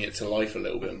to bring it to life a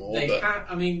little bit more.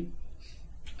 I mean,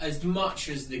 as much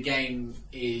as the game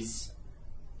is,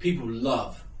 people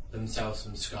love themselves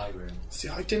some Skyrim. See,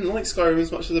 I didn't like Skyrim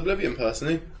as much as Oblivion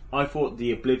personally. I thought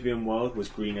the Oblivion world was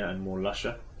greener and more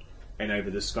lusher, and over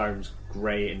the Skyrim's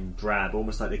grey and drab,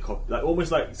 almost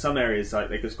like some areas like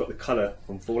they just got the colour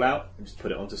from Fallout and just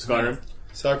put it onto Skyrim.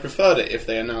 So I preferred it if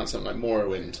they announced something like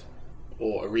Morrowind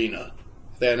or Arena.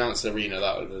 If they announced Arena,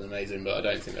 that would have been amazing, but I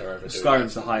don't think they're ever doing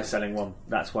Skyrim's that. the highest selling one.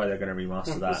 That's why they're going to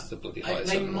remaster That's that. the bloody highest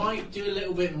They selling one. might do a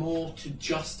little bit more to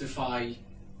justify,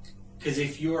 because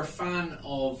if you're a fan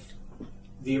of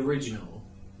the original,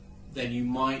 then you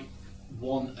might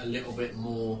want a little bit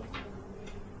more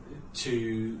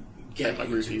to get Like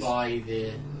you to rupees. buy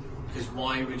the. Because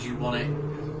why would you want it?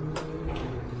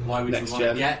 Why would Next you want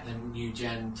gen. to get the new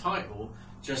gen title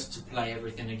just to play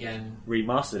everything again?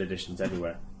 Remastered editions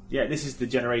everywhere. Yeah, this is the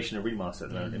generation of remaster at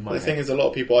the moment. In my The thing head. is, a lot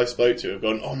of people I spoke to have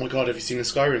gone, "Oh my god, have you seen the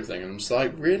Skyrim thing?" And I'm just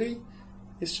like, "Really?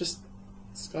 It's just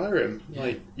Skyrim. Yeah.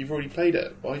 Like you've already played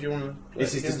it. Why do you want to?"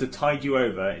 This is just to tide you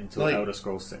over until Like- Elder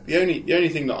Scrolls 6. The only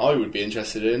thing that I would be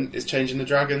interested in is changing the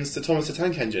dragons to Thomas the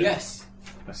Tank Engine. Yes.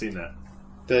 I've seen that.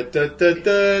 Da, da, da,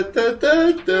 da, da,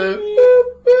 da, da,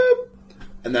 boop, boop.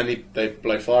 And then they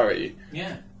blow fire at you.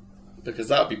 Yeah. Because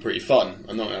that would be pretty fun,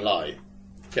 I'm not going to lie.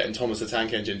 Getting Thomas the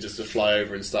Tank Engine just to fly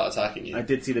over and start attacking you. I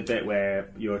did see the bit where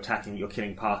you're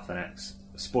killing Parthenax.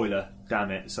 Spoiler,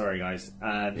 damn it, sorry guys.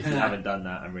 If you haven't done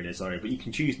that, I'm really sorry. But you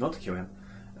can choose not to kill him.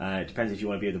 It depends if you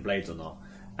want to be with the blades or not.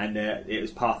 And it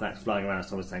was Parthenax flying around as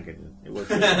Thomas the Tank Engine. It was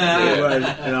really, it was.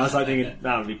 And I was like thinking,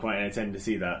 that would be quite entertaining to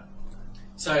see that.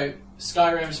 So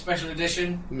Skyrim Special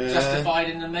Edition Meh. justified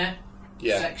in the meh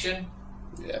Yeah. section.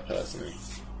 Yeah, personally.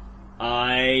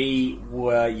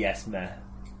 Yes, meh.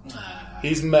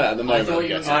 He's met at the moment. thought I'm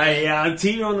you were guessing. I'm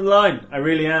teetering on the line. I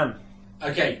really am.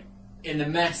 Okay, in the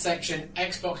meh section,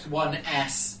 Xbox One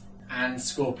S and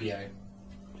Scorpio.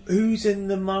 Who's in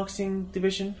the marketing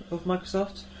division of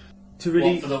Microsoft? To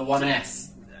What for the One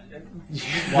S?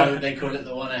 Why would they call it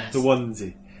the One S? the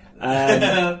onesie.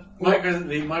 The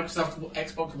Microsoft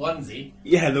Xbox onesie.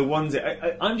 Yeah, the ones.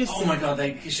 I'm just. Oh my god,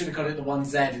 they should have called it the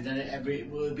 1Z, and then it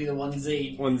would be the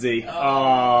 1Z. 1Z.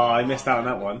 Oh, I missed out on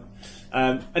that one.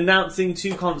 Announcing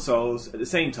 2 consoles at the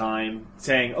same time,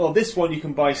 saying, "Oh, this one you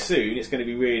can buy soon. It's going to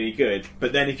be really good."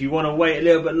 But then, if you want to wait a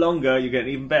little bit longer, you get an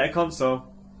even better console.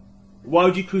 Why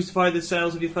would you crucify the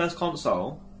sales of your first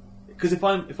console? Because if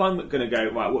I'm going to go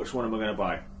right, which one am I going to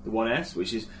buy? The 1S,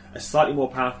 which is a slightly more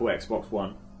powerful Xbox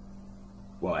One.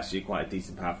 Well, actually, quite a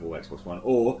decent, powerful Xbox One,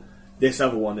 or this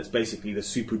other one that's basically the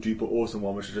super duper awesome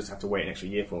one, which I just have to wait an extra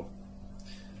year for.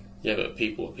 Yeah, but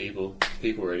people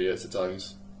are idiots at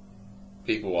times.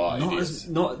 People are idiots.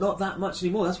 Not that much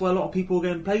anymore. That's why a lot of people are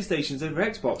getting PlayStations over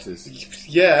Xboxes.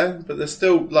 Yeah, but there's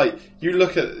still, like, you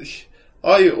look at...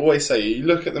 I always say, you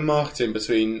look at the marketing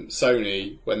between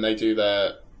Sony when they do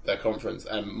their conference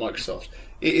and Microsoft.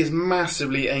 It is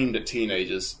massively aimed at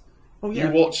teenagers. Oh, yeah.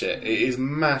 You watch it, it is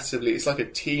massively... It's like a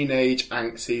teenage,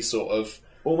 angsty sort of...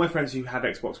 All my friends who have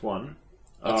Xbox One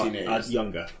are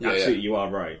younger. Yeah, Absolutely, you are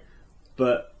right.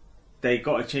 But they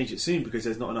got to change it soon because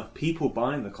there's not enough people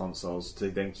buying the consoles to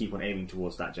then keep on aiming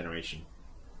towards that generation.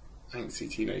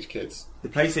 Angsty teenage kids. The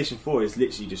PlayStation 4 is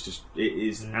literally just it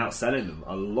is outselling them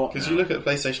a lot. Because you look at the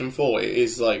PlayStation 4, it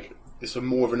is like... It's a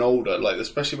more of an older... Like,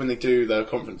 especially when they do their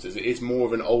conferences, it is more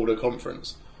of an older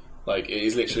conference. Like, it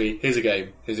is literally, here's a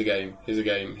game, here's a game, here's a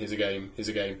game, here's a game, here's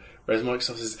a game. Whereas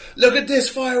Microsoft says, look at this,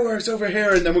 fireworks over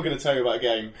here, and then we're going to tell you about a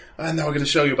game. And then we're going to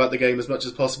show you about the game as much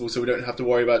as possible so we don't have to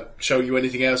worry about showing you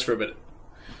anything else for a bit.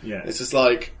 Yeah. It's just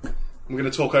like, we're going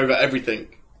to talk over everything,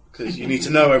 because you need to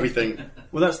know everything.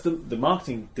 Well, that's the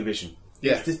marketing division.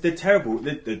 Yeah. They're terrible.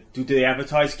 Do they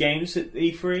advertise games at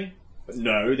E3?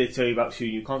 No, they tell you about 2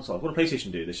 new consoles. What do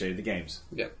PlayStation do? They show you the games.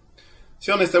 Yeah. To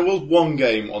be honest, there was one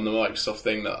game on the Microsoft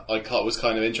thing that I was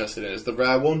kind of interested in. It's the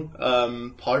rare one.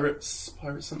 Pirates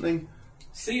something?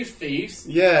 Sea of Thieves.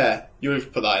 Yeah. You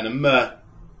would put that in a meh.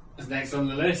 That's next on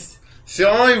the list. See,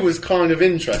 I was kind of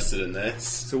interested in this.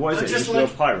 So what is I'm it? just You're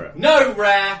like- a pirate? No,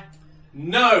 Rare!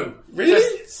 No! Really?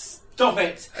 Just stop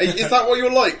it! Is that what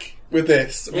you're like with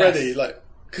this already? Yes. Like,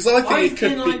 because I think I've it could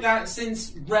been be like that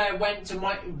since Rare went to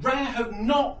Rare have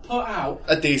not put out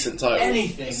a decent title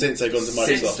anything since they've gone to Microsoft.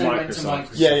 Since they went to Microsoft.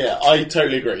 Microsoft. Yeah, I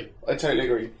totally agree.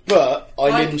 But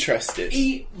I'm Like, interested.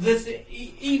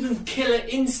 Even Killer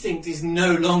Instinct is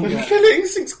no longer. Killer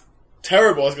Instinct's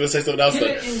terrible. I was going to say something else.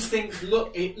 Killer Then. Instinct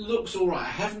looks alright. I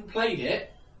haven't played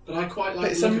it, but I quite like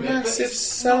But it's the a look of it. massive But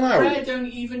sellout. Rare don't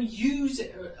even use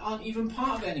it, aren't even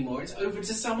part of it anymore. It's over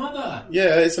to some other.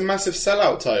 Yeah, it's a massive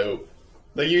sellout title.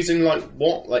 They're using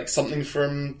like something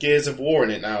from Gears of War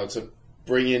in it now to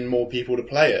bring in more people to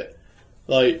play it.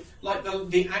 Like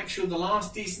the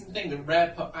last decent thing that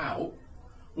Rare put out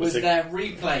was What's it- their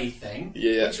replay thing,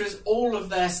 Yeah. which was all of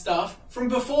their stuff from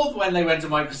before when they went to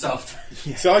Microsoft.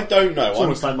 so I don't know. It's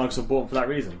almost like Microsoft bought them for that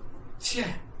reason.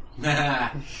 Yeah. Nah.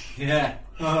 Yeah.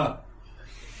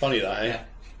 Funny that, eh?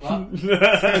 What?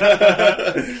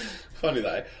 Funny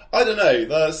that. I don't know.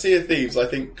 The Sea of Thieves, I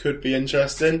think, could be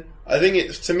interesting. I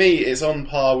think to me, it's on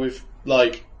par with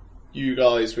like you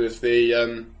guys with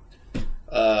the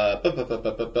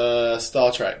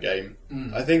Star Trek game.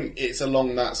 I think it's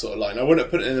along that sort of line. I wouldn't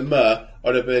have put it in the meh.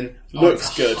 I'd have been looks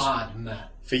it's a good. hard meh.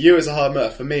 For you, it's a hard meh.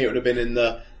 For me, it would have been in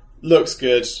the looks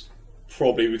good,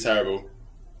 probably be terrible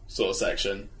sort of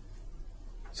section.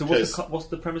 So what's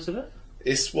the premise of it?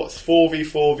 It's what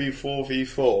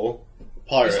 4v4v4v4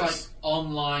 pirates. It's like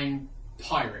online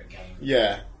pirate game.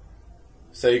 Yeah.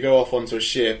 So you go off onto a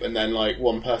ship, and then like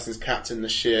one person's captaining the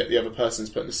ship, the other person's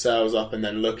putting the sails up, and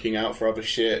then looking out for other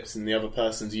ships, and the other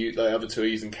the other two are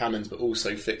using cannons, but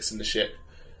also fixing the ship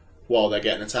while they're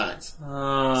getting attacked.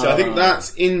 So I think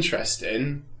that's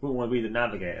interesting. Wouldn't want to be the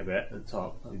navigator bit at the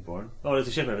top. That'd be boring. Oh, there's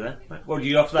a ship over there. Right. What do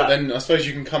you do after that? But then I suppose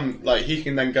you can he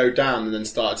can then go down and then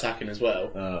start attacking as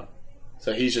well. Oh.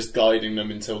 So he's just guiding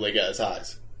them until they get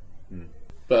attacked.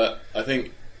 But I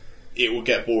think it will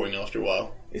get boring after a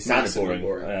while. It sounded Massively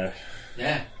boring.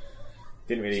 Yeah.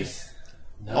 Didn't really.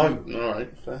 No. Alright,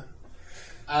 fair.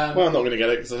 Well, I'm not going to get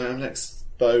it because I don't have an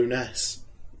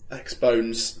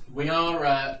X-Bones. We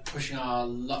are pushing our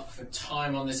luck for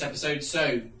time on this episode.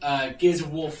 So, Gears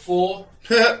of War 4.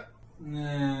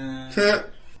 Never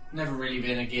really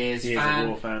been a Gears Gears fan. of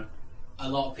War fan. A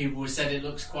lot of people have said it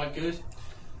looks quite good.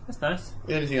 That's nice.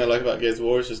 The only thing I like about Gears of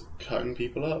War is just cutting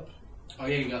people up. Oh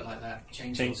yeah, you got like that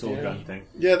Chainsaw gun thing.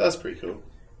 Yeah, that's pretty cool.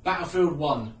 Battlefield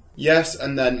 1. Yes,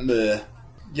 and then meh.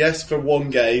 Yes for one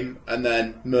game, and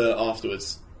then meh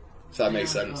afterwards. If that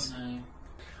makes sense.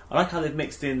 I like how they've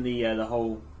mixed in the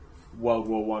whole World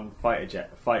War One fighter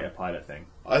pilot thing.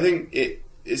 I think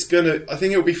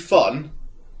it'll be fun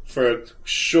for a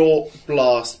short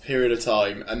blast period of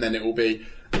time, and then it will be,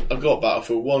 I've got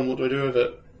Battlefield 1, what do I do with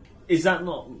it? Is that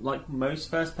not like most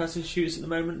first-person shooters at the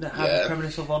moment that have the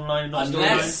premise of online and not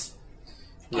storyline?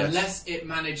 Unless it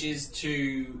manages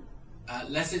to...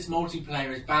 unless its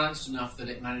multiplayer is balanced enough that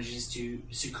it manages to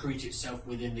secrete itself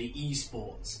within the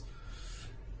esports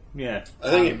Yeah. I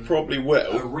think it probably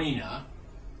will. arena.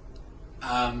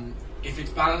 If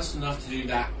it's balanced enough to do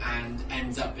that and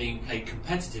ends up being played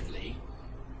competitively,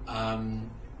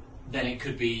 then it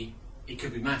could be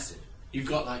massive. You've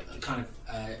got like a kind of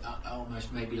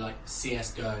almost maybe like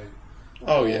CS:GO.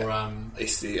 Oh or, yeah. I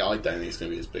don't think it's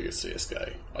going to be as big as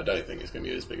CS:GO. I don't think it's going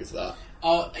to be as big as that.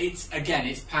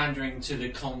 It's pandering to the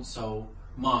console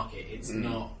market. It's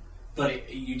not,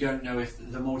 but you don't know if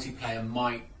the multiplayer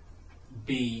might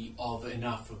be of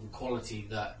enough of a quality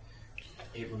that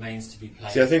it remains to be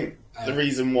played. See, I think the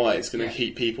reason why it's going to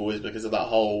keep people is because of that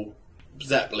whole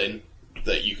Zeppelin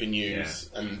that you can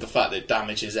use, and the fact that it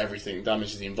damages everything,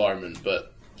 damages the environment.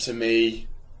 But to me,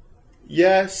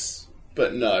 yes,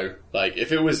 but no. Like,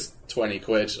 if it was 20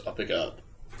 quid, I'd pick it up.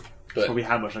 But That's probably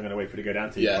how much I'm going to wait for it to go down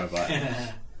to. Yeah. Before I buy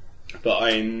it. But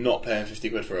I'm not paying 50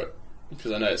 quid for it,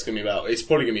 because I know it's going to be it's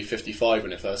probably going to be 55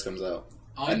 when it first comes out.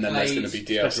 And then there's going to be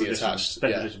DLC attached.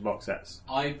 Special edition box sets.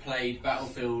 I played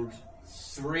Battlefield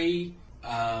 3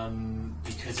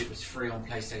 because it was free on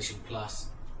PlayStation Plus,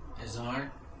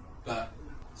 but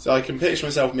So I can picture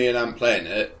myself, me and Ant playing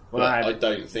it, Well, but I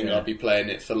don't think I'd be playing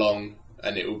it for long,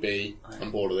 and it will be, I'm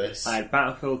bored of this. I had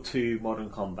Battlefield 2 Modern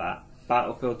Combat,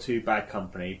 Battlefield 2 Bad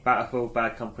Company, Battlefield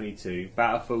Bad Company 2,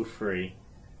 Battlefield 3,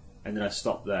 and then I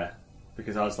stopped there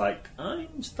because I was like,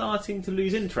 I'm starting to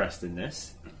lose interest in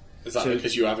this. Is that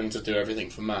because you're having to do everything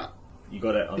for Matt? You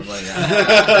got it on the money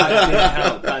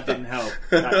now. That didn't help.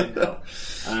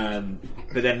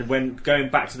 But then when going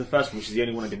back to the first one, which is the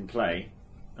only one I didn't play,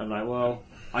 I'm like, well,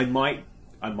 I might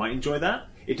enjoy that.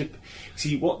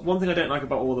 See, one thing I don't like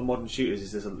about all the modern shooters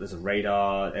is there's a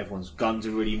radar. Everyone's guns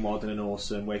are really modern and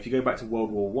awesome. Where if you go back to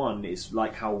World War One, it's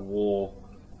like how war.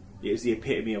 It was the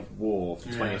epitome of war of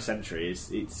the 20th century.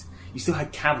 It's you still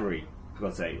had cavalry, for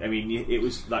God's sake. I mean, it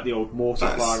was like the old mortar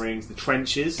firings, the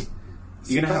trenches.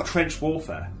 You're going to have trench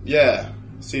warfare. Yeah.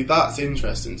 See, that's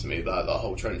interesting to me, that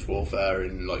whole trench warfare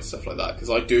and like stuff like that. Because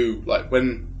I do, like,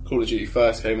 when Call of Duty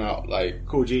first came out, like...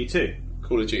 Call of Duty 2.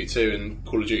 Call of Duty 2 and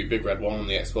Call of Duty Big Red 1 on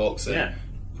the Xbox. And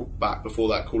back before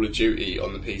that, Call of Duty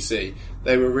on the PC.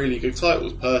 They were really good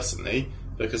titles, personally,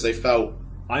 because they felt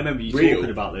I remember you real. talking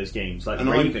about those games. Like, and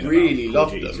I raving really about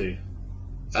loved Call of Duty them. 2.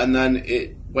 And then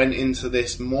it went into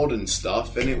this modern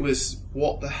stuff, and it was,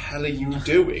 what the hell are you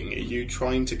doing? Are you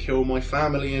trying to kill my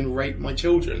family and rape my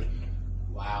children?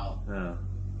 wow, Oh.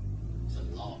 it's a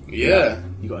lot. Yeah.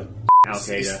 You got Al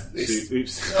Qaeda. it's-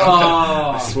 Oops.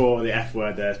 Oh. I swore the F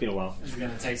word there. It's been a while. It's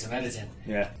going to take some editing.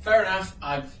 Yeah. Fair enough.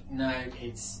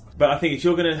 It's But I think if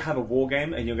you're going to have a war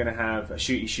game and you're going to have a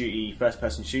shooty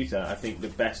first-person shooter, I think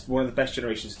one of the best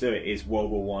generations to do it is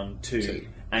World War 1, 2.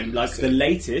 And like the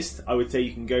latest, I would say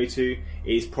you can go to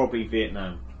is probably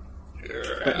Vietnam.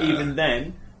 But even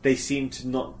then, they seem to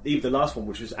not. Even the last one,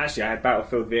 which was actually I had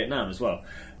Battlefield Vietnam as well.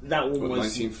 That one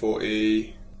was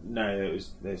 1940... no,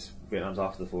 there's Vietnam's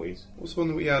after the 40s. What's the one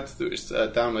that we had that was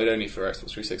download only for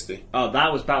Xbox 360? Oh,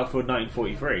 that was Battlefield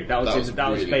 1943. That was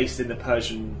really- based in the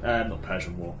Persian, not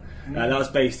Persian War. That was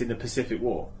based in the Pacific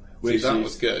War. See, that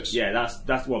was good. Yeah, that's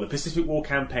the Pacific War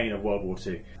campaign of World War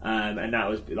II, and that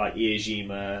was like Iwo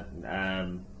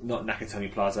Jima, not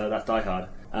Nakatomi Plaza. That's Die Hard,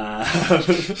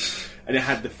 and it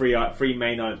had the three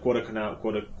main islands, Guadalcanal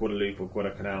or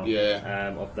Guadalcanal,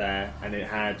 of there, and it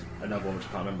had another one which I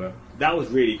can't remember. That was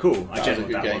really cool. I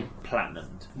generally got that one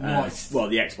platinumed. Nice. Well,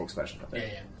 the Xbox version of it.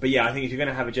 Yeah. But yeah, I think if you're going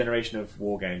to have a generation of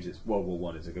war games, it's World War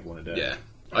One is a good one to do. Yeah,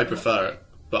 I prefer it.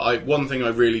 But one thing I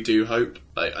really do hope,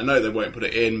 I know they won't put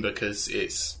it in because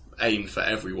it's aimed for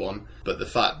everyone, but the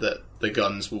fact that the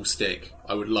guns will stick,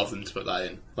 I would love them to put that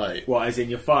in. Like, what, as in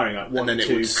you're firing like 1, and then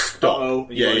 2, it would stop.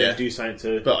 and you're going to do something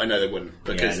to... But I know they wouldn't,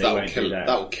 because they that won't do that.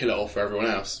 will kill it off for everyone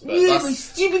else. But my that's,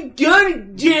 stupid gun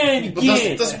again! but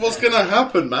that's what's going to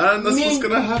happen, man. That's what's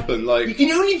going to happen. Like,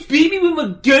 can only beat me with my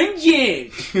gun jam!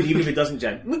 Even if it doesn't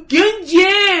jam. My gun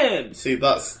jam! see,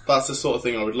 that's the sort of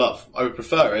thing I would love. I would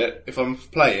prefer it if I'm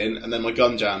playing and then my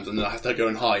gun jams and then I have to go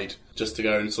and hide just to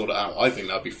go and sort it out. I think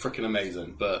that would be freaking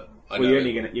amazing, but... Well,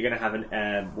 you're gonna have an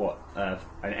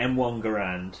M1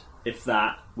 Garand, if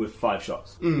that, with 5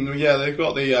 shots. Yeah, they've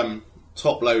got the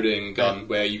top loading gun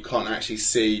where you can't actually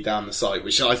see down the sight,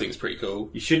 which I think is pretty cool.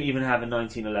 You shouldn't even have a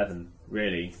 1911,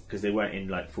 really, because they weren't in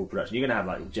like full production. You're gonna have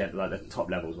like the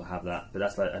top levels will have that, but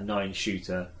that's like a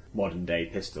 9-shooter modern day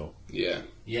pistol. Yeah.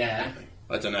 Yeah.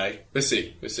 I don't know. We'll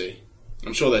see.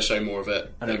 I'm sure they'll show more of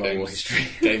it. I know my war history.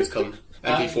 Gamescom.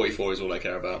 MP44 is all I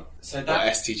care about. So Or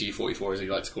that STG44 as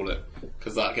you like to call it.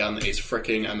 Because that gun is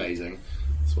freaking amazing.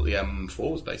 That's what the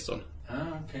M4 was based on.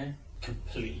 Oh, okay.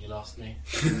 Completely lost me.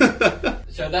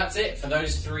 So that's it for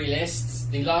those 3 lists.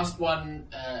 The last one,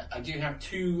 I do have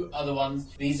 2 other ones.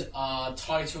 These are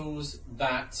titles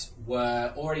that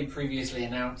were already previously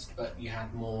announced, but you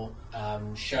had more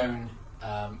shown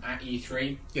at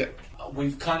E3. Yeah.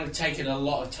 We've kind of taken a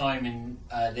lot of time in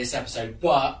this episode,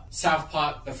 but South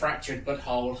Park: The Fractured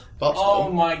Butthole.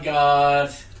 Oh my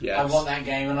god! Yes. I want that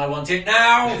game and I want it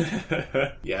now.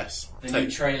 Yes. The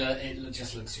new trailer,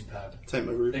 just looks superb. Take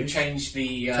my They've rupees. changed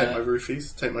the. Take my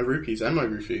roofies. Take my rupees and my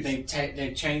roofies.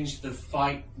 They've changed the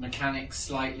fight mechanics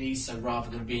slightly, so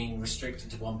rather than being restricted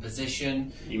to one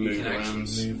position, You move can around.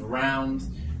 actually move around.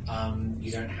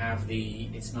 You don't have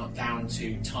it's not down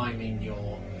to timing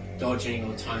your dodging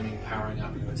or timing powering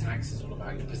up your attacks. It's all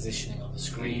about your positioning on the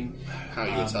screen. How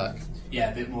you attack.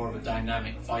 Yeah, a bit more of a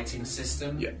dynamic fighting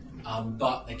system. Yeah.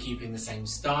 But they're keeping the same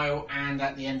style, and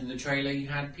at the end of the trailer you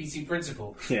had PC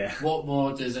Principle. Yeah. What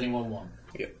more does anyone want?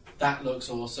 Yeah. That looks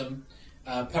awesome.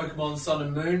 Pokemon Sun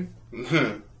and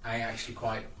Moon. I actually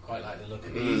quite like the look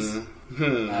of these.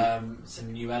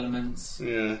 Some new elements.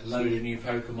 Yeah. A load of new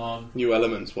Pokemon. New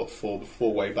elements, what, for the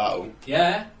 4-way battle?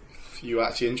 Yeah? Are you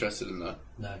actually interested in that?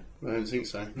 No. I don't think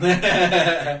so.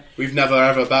 No, We've never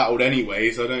ever battled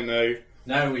anyways, I don't know.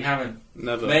 we haven't.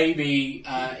 Never. Maybe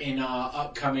in our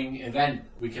upcoming event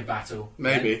we could battle.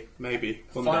 Maybe.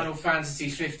 One Final day. Fantasy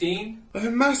 15.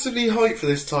 I'm massively hyped for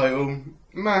this title.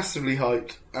 Massively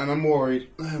hyped. And I'm worried.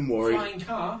 Flying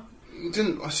car.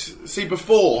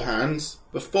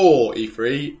 Before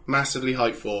E3, massively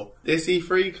hyped for. This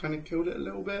E3 kind of killed it a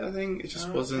little bit, I think. It just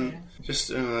wasn't... I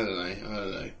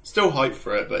don't know. Still hyped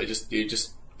for it, but it just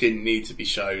didn't need to be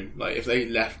shown. Like, if they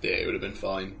left it would have been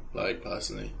fine, like,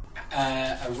 personally.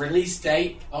 A release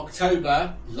date,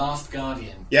 October, Last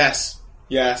Guardian. Yes.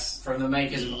 From the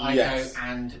makers of Ico Yes.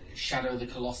 and Shadow of the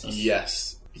Colossus.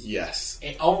 Yes.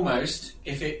 It almost,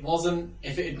 if it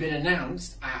had been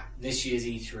announced at this year's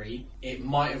E3, it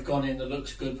might have gone in the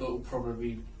looks good but will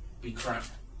probably be crap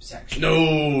section.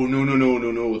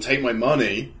 No. Take my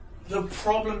money. The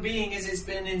problem being is it's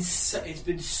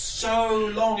been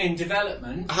so long in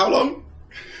development. How long?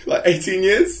 Like 18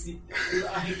 years?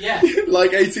 Yeah.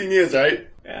 Like 18 years, right?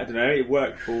 I don't know, it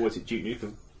worked for, was it Duke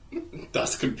Nukem?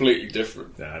 That's completely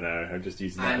different. No, I'm just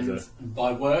using that And as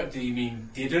by work, do you mean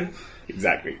didn't?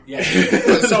 Exactly. Yeah.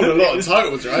 It sold a lot of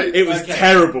titles, right? It was Okay.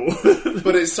 terrible.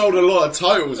 But it sold a lot of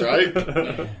titles, right?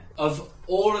 Of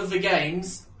all of the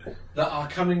games that are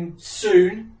coming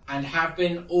soon and have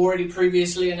been already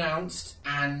previously announced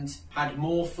and had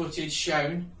more footage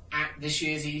shown at this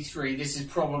year's E3, this is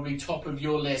probably top of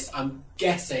your list, I'm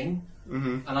guessing.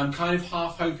 And I'm kind of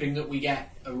half hoping that we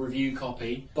get a review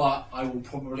copy, but I will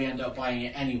probably end up buying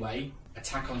it anyway.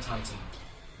 Attack on Titan.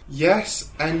 Yes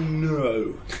and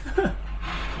no.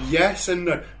 Yes and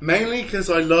no. Mainly because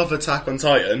I love Attack on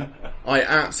Titan. I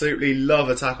absolutely love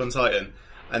Attack on Titan.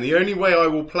 And the only way I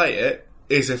will play it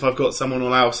is if I've got someone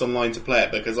else online to play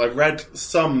it, because I've read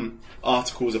some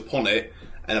articles upon it,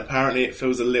 and apparently it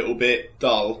feels a little bit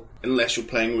dull unless you're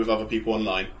playing with other people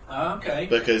online. Okay.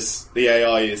 Because the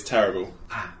AI is terrible.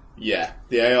 Yeah,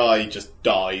 the AI just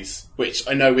dies. Which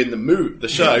I know in the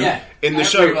show, Yeah, in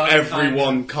the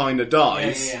everyone kind of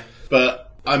dies. Yeah.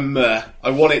 But I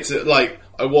want it to,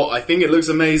 I think it looks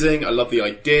amazing. I love the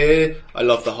idea. I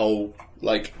love the whole,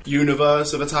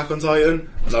 universe of Attack on Titan.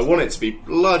 And I want it to be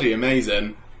bloody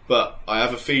amazing. But I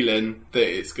have a feeling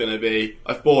that it's going to be,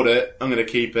 I've bought it, I'm going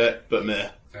to keep it, but meh.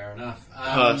 Fair enough.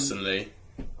 Personally.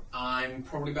 I'm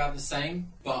probably about the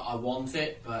same, but I want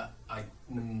it, but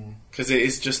Because it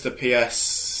is just a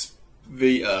PS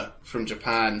Vita from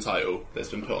Japan title that's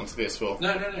been put onto PS4.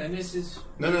 No, and this is...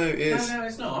 No, it is. No,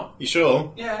 it's not. You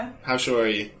sure? Yeah, How sure are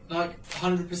you?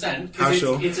 100%. How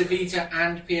sure? It's a Vita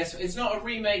and PS... It's not a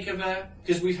remake of a...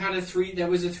 Because we've had there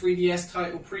was a 3DS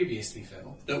title previously,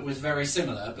 Phil, that was very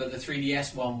similar, but the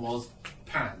 3DS one was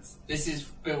pants. This is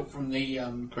built from the...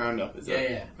 Ground up, is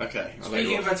it? Yeah. Okay. I'll let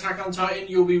Speaking you of off. Attack on Titan,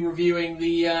 you'll be reviewing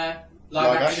the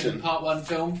live action Part 1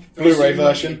 film. very Blu-ray soon,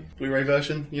 version. won't Blu-ray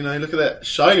version. You know, look at that.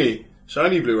 Shiny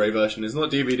Blu-ray version. It's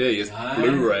not DVD, it's you?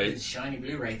 Blu-ray. It's shiny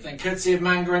Blu-ray. Courtesy of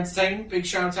Manga Entertainment. Big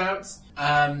shout outs.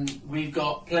 We've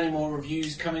got plenty more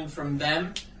reviews coming from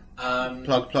them.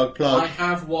 Plug. I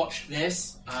have watched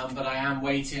this, but I am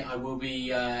waiting. I will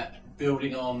be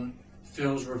building on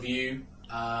Phil's review,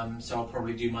 so I'll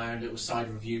probably do my own little side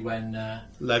review when...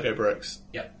 Lego bricks.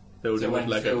 Yep. Building so with when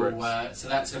Lego Phil, bricks. so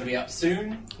that's going to be up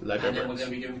soon, Lego and then we're bricks.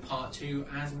 going to be doing part 2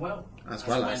 as well. As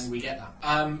well when as. we get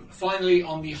that. Finally,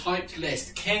 on the hyped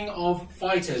list, King of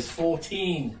Fighters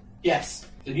 14. Yes,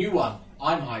 the new one.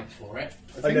 I'm hyped for it.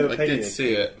 I never I played did any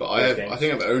see it, but I games.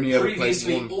 think I've only ever played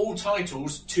Previously, one. all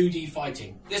titles 2D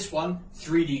fighting. This one,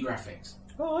 3D graphics.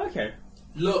 Oh, okay.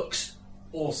 Looks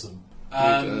awesome.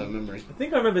 Memory. I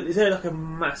think I remember. Is there like a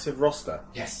massive roster?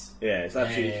 Yes. Yeah, it's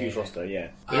absolutely Yeah. huge roster. Yeah.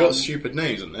 They got stupid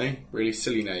names, haven't they? Really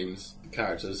silly names,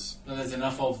 characters. Well, there's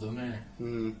enough of them, yeah.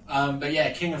 Mm. But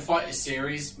yeah, King of Fighters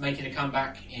series making a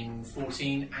comeback in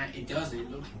 14, and it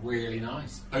looks really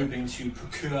nice. Hoping to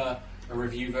procure a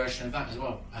review version of that as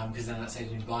well, because then that saves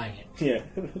me buying it. Yeah.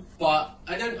 But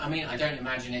I don't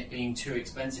imagine it being too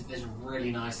expensive. There's a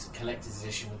really nice collector's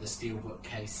edition with the steelbook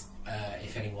case.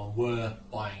 If anyone were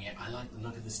buying it, I like the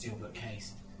look of the steelbook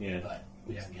case. Yeah. But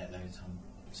we don't get those on.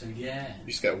 So yeah, You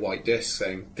just get a white disc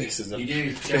saying, this is you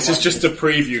do. This is just a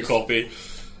preview copy.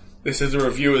 This is a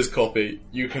reviewer's copy.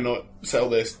 You cannot sell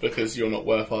this because you're not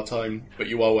worth our time, but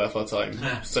you are worth our time.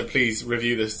 So please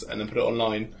review this and then put it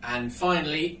online. And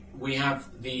finally, we have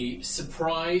the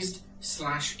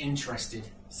surprised/interested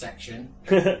section.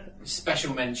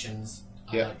 Special mentions,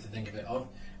 I Yeah. like to think of it of.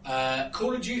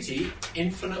 Call of Duty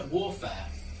Infinite Warfare.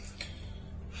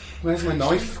 Where's my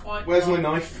knife? Quite Where's my well.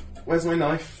 knife? Where's my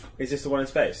knife? Is this the one in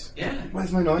space? Yeah.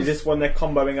 Where's my knife? Is this one they're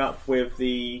comboing up with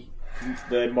the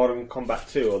Modern Combat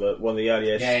 2 or the one of the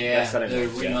earliest? Yeah. best-selling The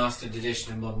ones? Yeah. remastered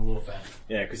edition of Modern Warfare.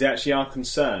 Yeah, because they actually are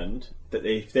concerned that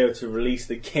if they were to release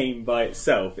the game by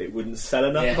itself, it wouldn't sell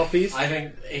enough copies. I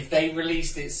think if they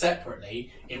released it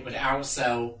separately, it would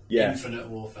outsell Infinite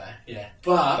Warfare. Yeah.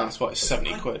 But That's what, it's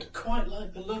 70 I quid. quite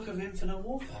like the look of Infinite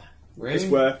Warfare. Really? It's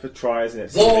worth a try, isn't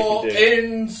it? See what War they can do.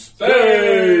 in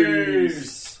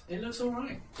space! It looks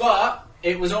alright. But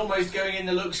it was almost going in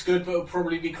the looks good but will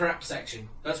probably be crap section.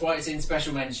 That's why it's in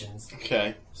special mentions.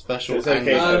 Okay. Special So it's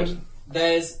okay, angle. though.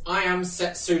 There's I Am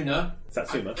Setsuna.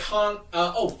 Satsuma. I can't...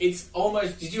 it's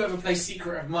almost... Did you ever play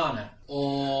Secret of Mana?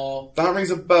 Or That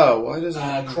rings a bell. Why does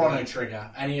it? Chrono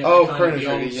Trigger? Any of Oh, the kind Chrono of the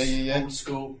Trigger, old, yeah. old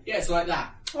school... Yeah, it's like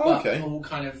that. Oh, But okay. all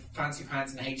kind of fancy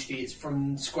pants and HD. It's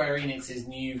from Square Enix's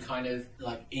new kind of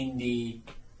like indie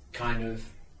kind of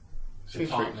Seems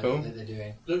department pretty cool. that they're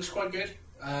doing. Looks quite good.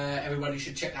 Everybody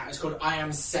should check that. It's called I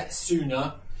Am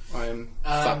Setsuna. I am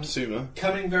Satsuma.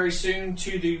 Coming very soon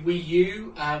to the Wii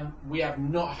U. We have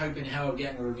not hope in hell of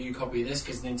getting a review copy of this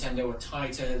because Nintendo are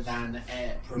tighter than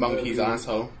Monkey's proverbial-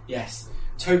 asshole. Yes.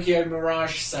 Tokyo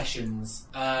Mirage Sessions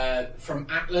from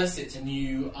Atlas. It's a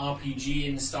new RPG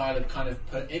in the style of kind of...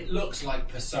 It looks like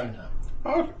Persona.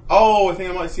 Oh, I think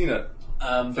I might have seen it.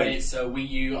 But it's a Wii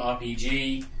U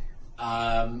RPG.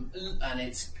 And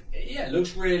it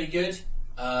looks really good.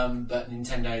 But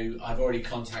Nintendo... I've already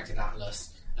contacted Atlas.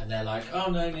 And they're like,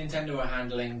 oh no, Nintendo are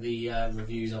handling the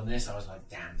reviews on this. I was like,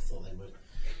 damn, thought they would.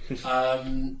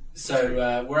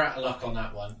 So we're out of luck on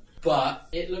that one. But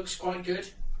it looks quite good.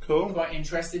 Cool. Quite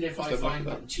interested. If I Let's have a find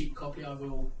look a at that. cheap copy, I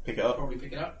will Pick it up. probably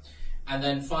pick it up. And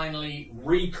then finally,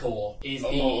 Recore is the...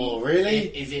 Oh, really?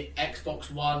 Is it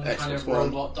Xbox One kind Xbox of One.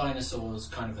 robot dinosaurs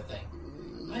kind of a thing?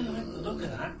 I like the look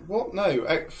of that. What? No.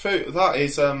 That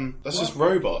is, that's just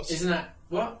robots. Isn't that...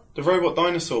 What? The robot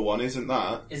dinosaur one, isn't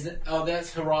that? Is it? Oh,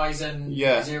 that's Horizon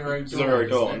Yeah, Zero Dawn. Zero isn't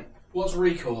Dawn. it? What's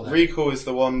Recore then? Recall is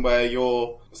the one where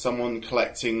you're someone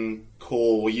collecting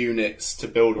core units to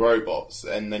build robots,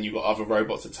 and then you've got other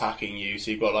robots attacking you.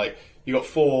 So you've got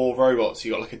 4 robots.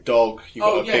 You've got like a dog. You've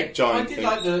got a big giant I did thing.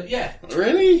 like the... Yeah.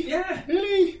 Really? Yeah.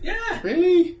 Really? Yeah.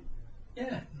 Really?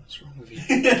 Yeah. What's wrong with you?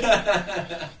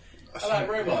 I like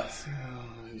robots.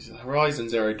 Horizon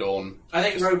Zero Dawn. I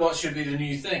think robots should be the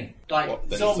new thing. Like What,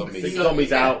 then zombies.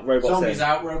 Zombies out, robots Zombies in.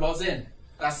 out, robots in.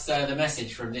 That's the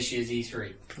message from this year's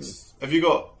E3. Have you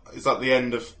got? Is that the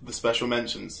end of the special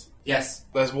mentions? Yes.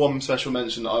 There's one special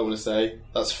mention that I want to say.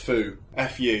 That's FU.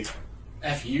 F-U.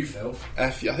 F you, Phil.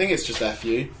 F-U. I think it's just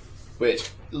F-U, which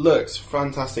looks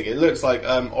fantastic. It looks like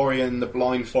Ori and the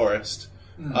Blind Forest,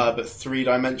 but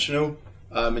 3-dimensional.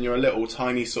 And you're a little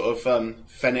tiny sort of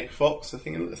fennec fox. I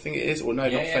think it is, or no,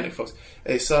 not yeah. fennec fox.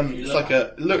 It's like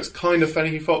it looks kind of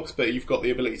fennec fox, but you've got the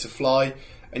ability to fly,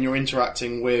 and you're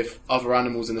interacting with other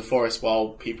animals in the forest while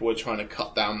people are trying to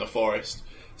cut down the forest.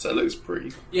 So it looks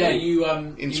pretty. Yeah, cool. you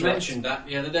Interact. mentioned that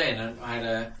the other day, and I had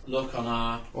a look on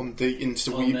our on the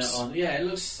interweebs. yeah, it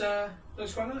looks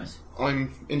quite nice.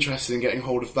 I'm interested in getting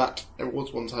hold of that. There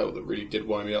was one title that really did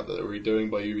wind me up that they're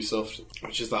redoing by Ubisoft,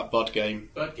 which is that Bud game.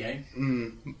 Bud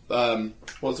game.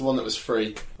 What's the one that was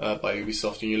free by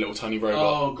Ubisoft and your little tiny robot?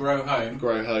 Oh, Grow Home.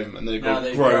 Grow Home, and they've Now got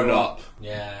they've grown grown up.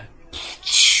 Yeah.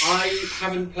 I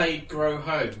haven't played Grow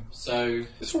Home, so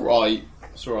It's alright.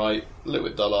 It's alright. A little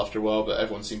bit dull after a while, but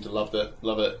everyone seemed to love it.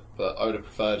 But I would have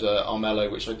preferred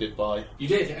Armello, which I did buy. You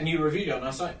did, and you reviewed it on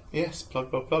our site. Yes,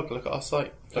 plug. Look at our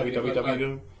site. www.tk.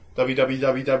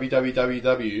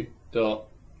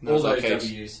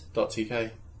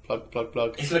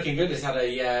 Plug. It's looking good. It's had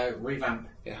a revamp.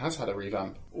 It has had a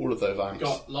revamp. All of those vamps.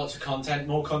 Got lots of content,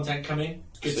 more content coming.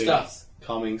 Good Soon. stuff.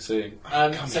 Coming soon.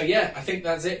 So yeah, I think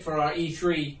that's it for our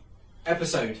E3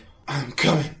 episode. I'm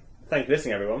coming. Thank you for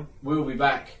listening, everyone. We'll be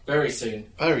back very soon.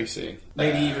 Very soon.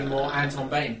 Maybe even more Anton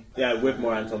Bain. Yeah, with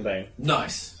more Anton Bain.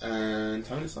 Nice. And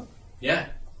time is up. Yeah.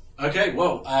 Okay,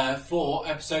 well, for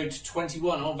episode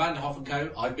 21 of Vanderhoff & Co.,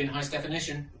 I've been High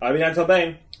Definition. I've been Anton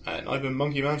Bain. And I've been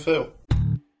Monkey Man Phil.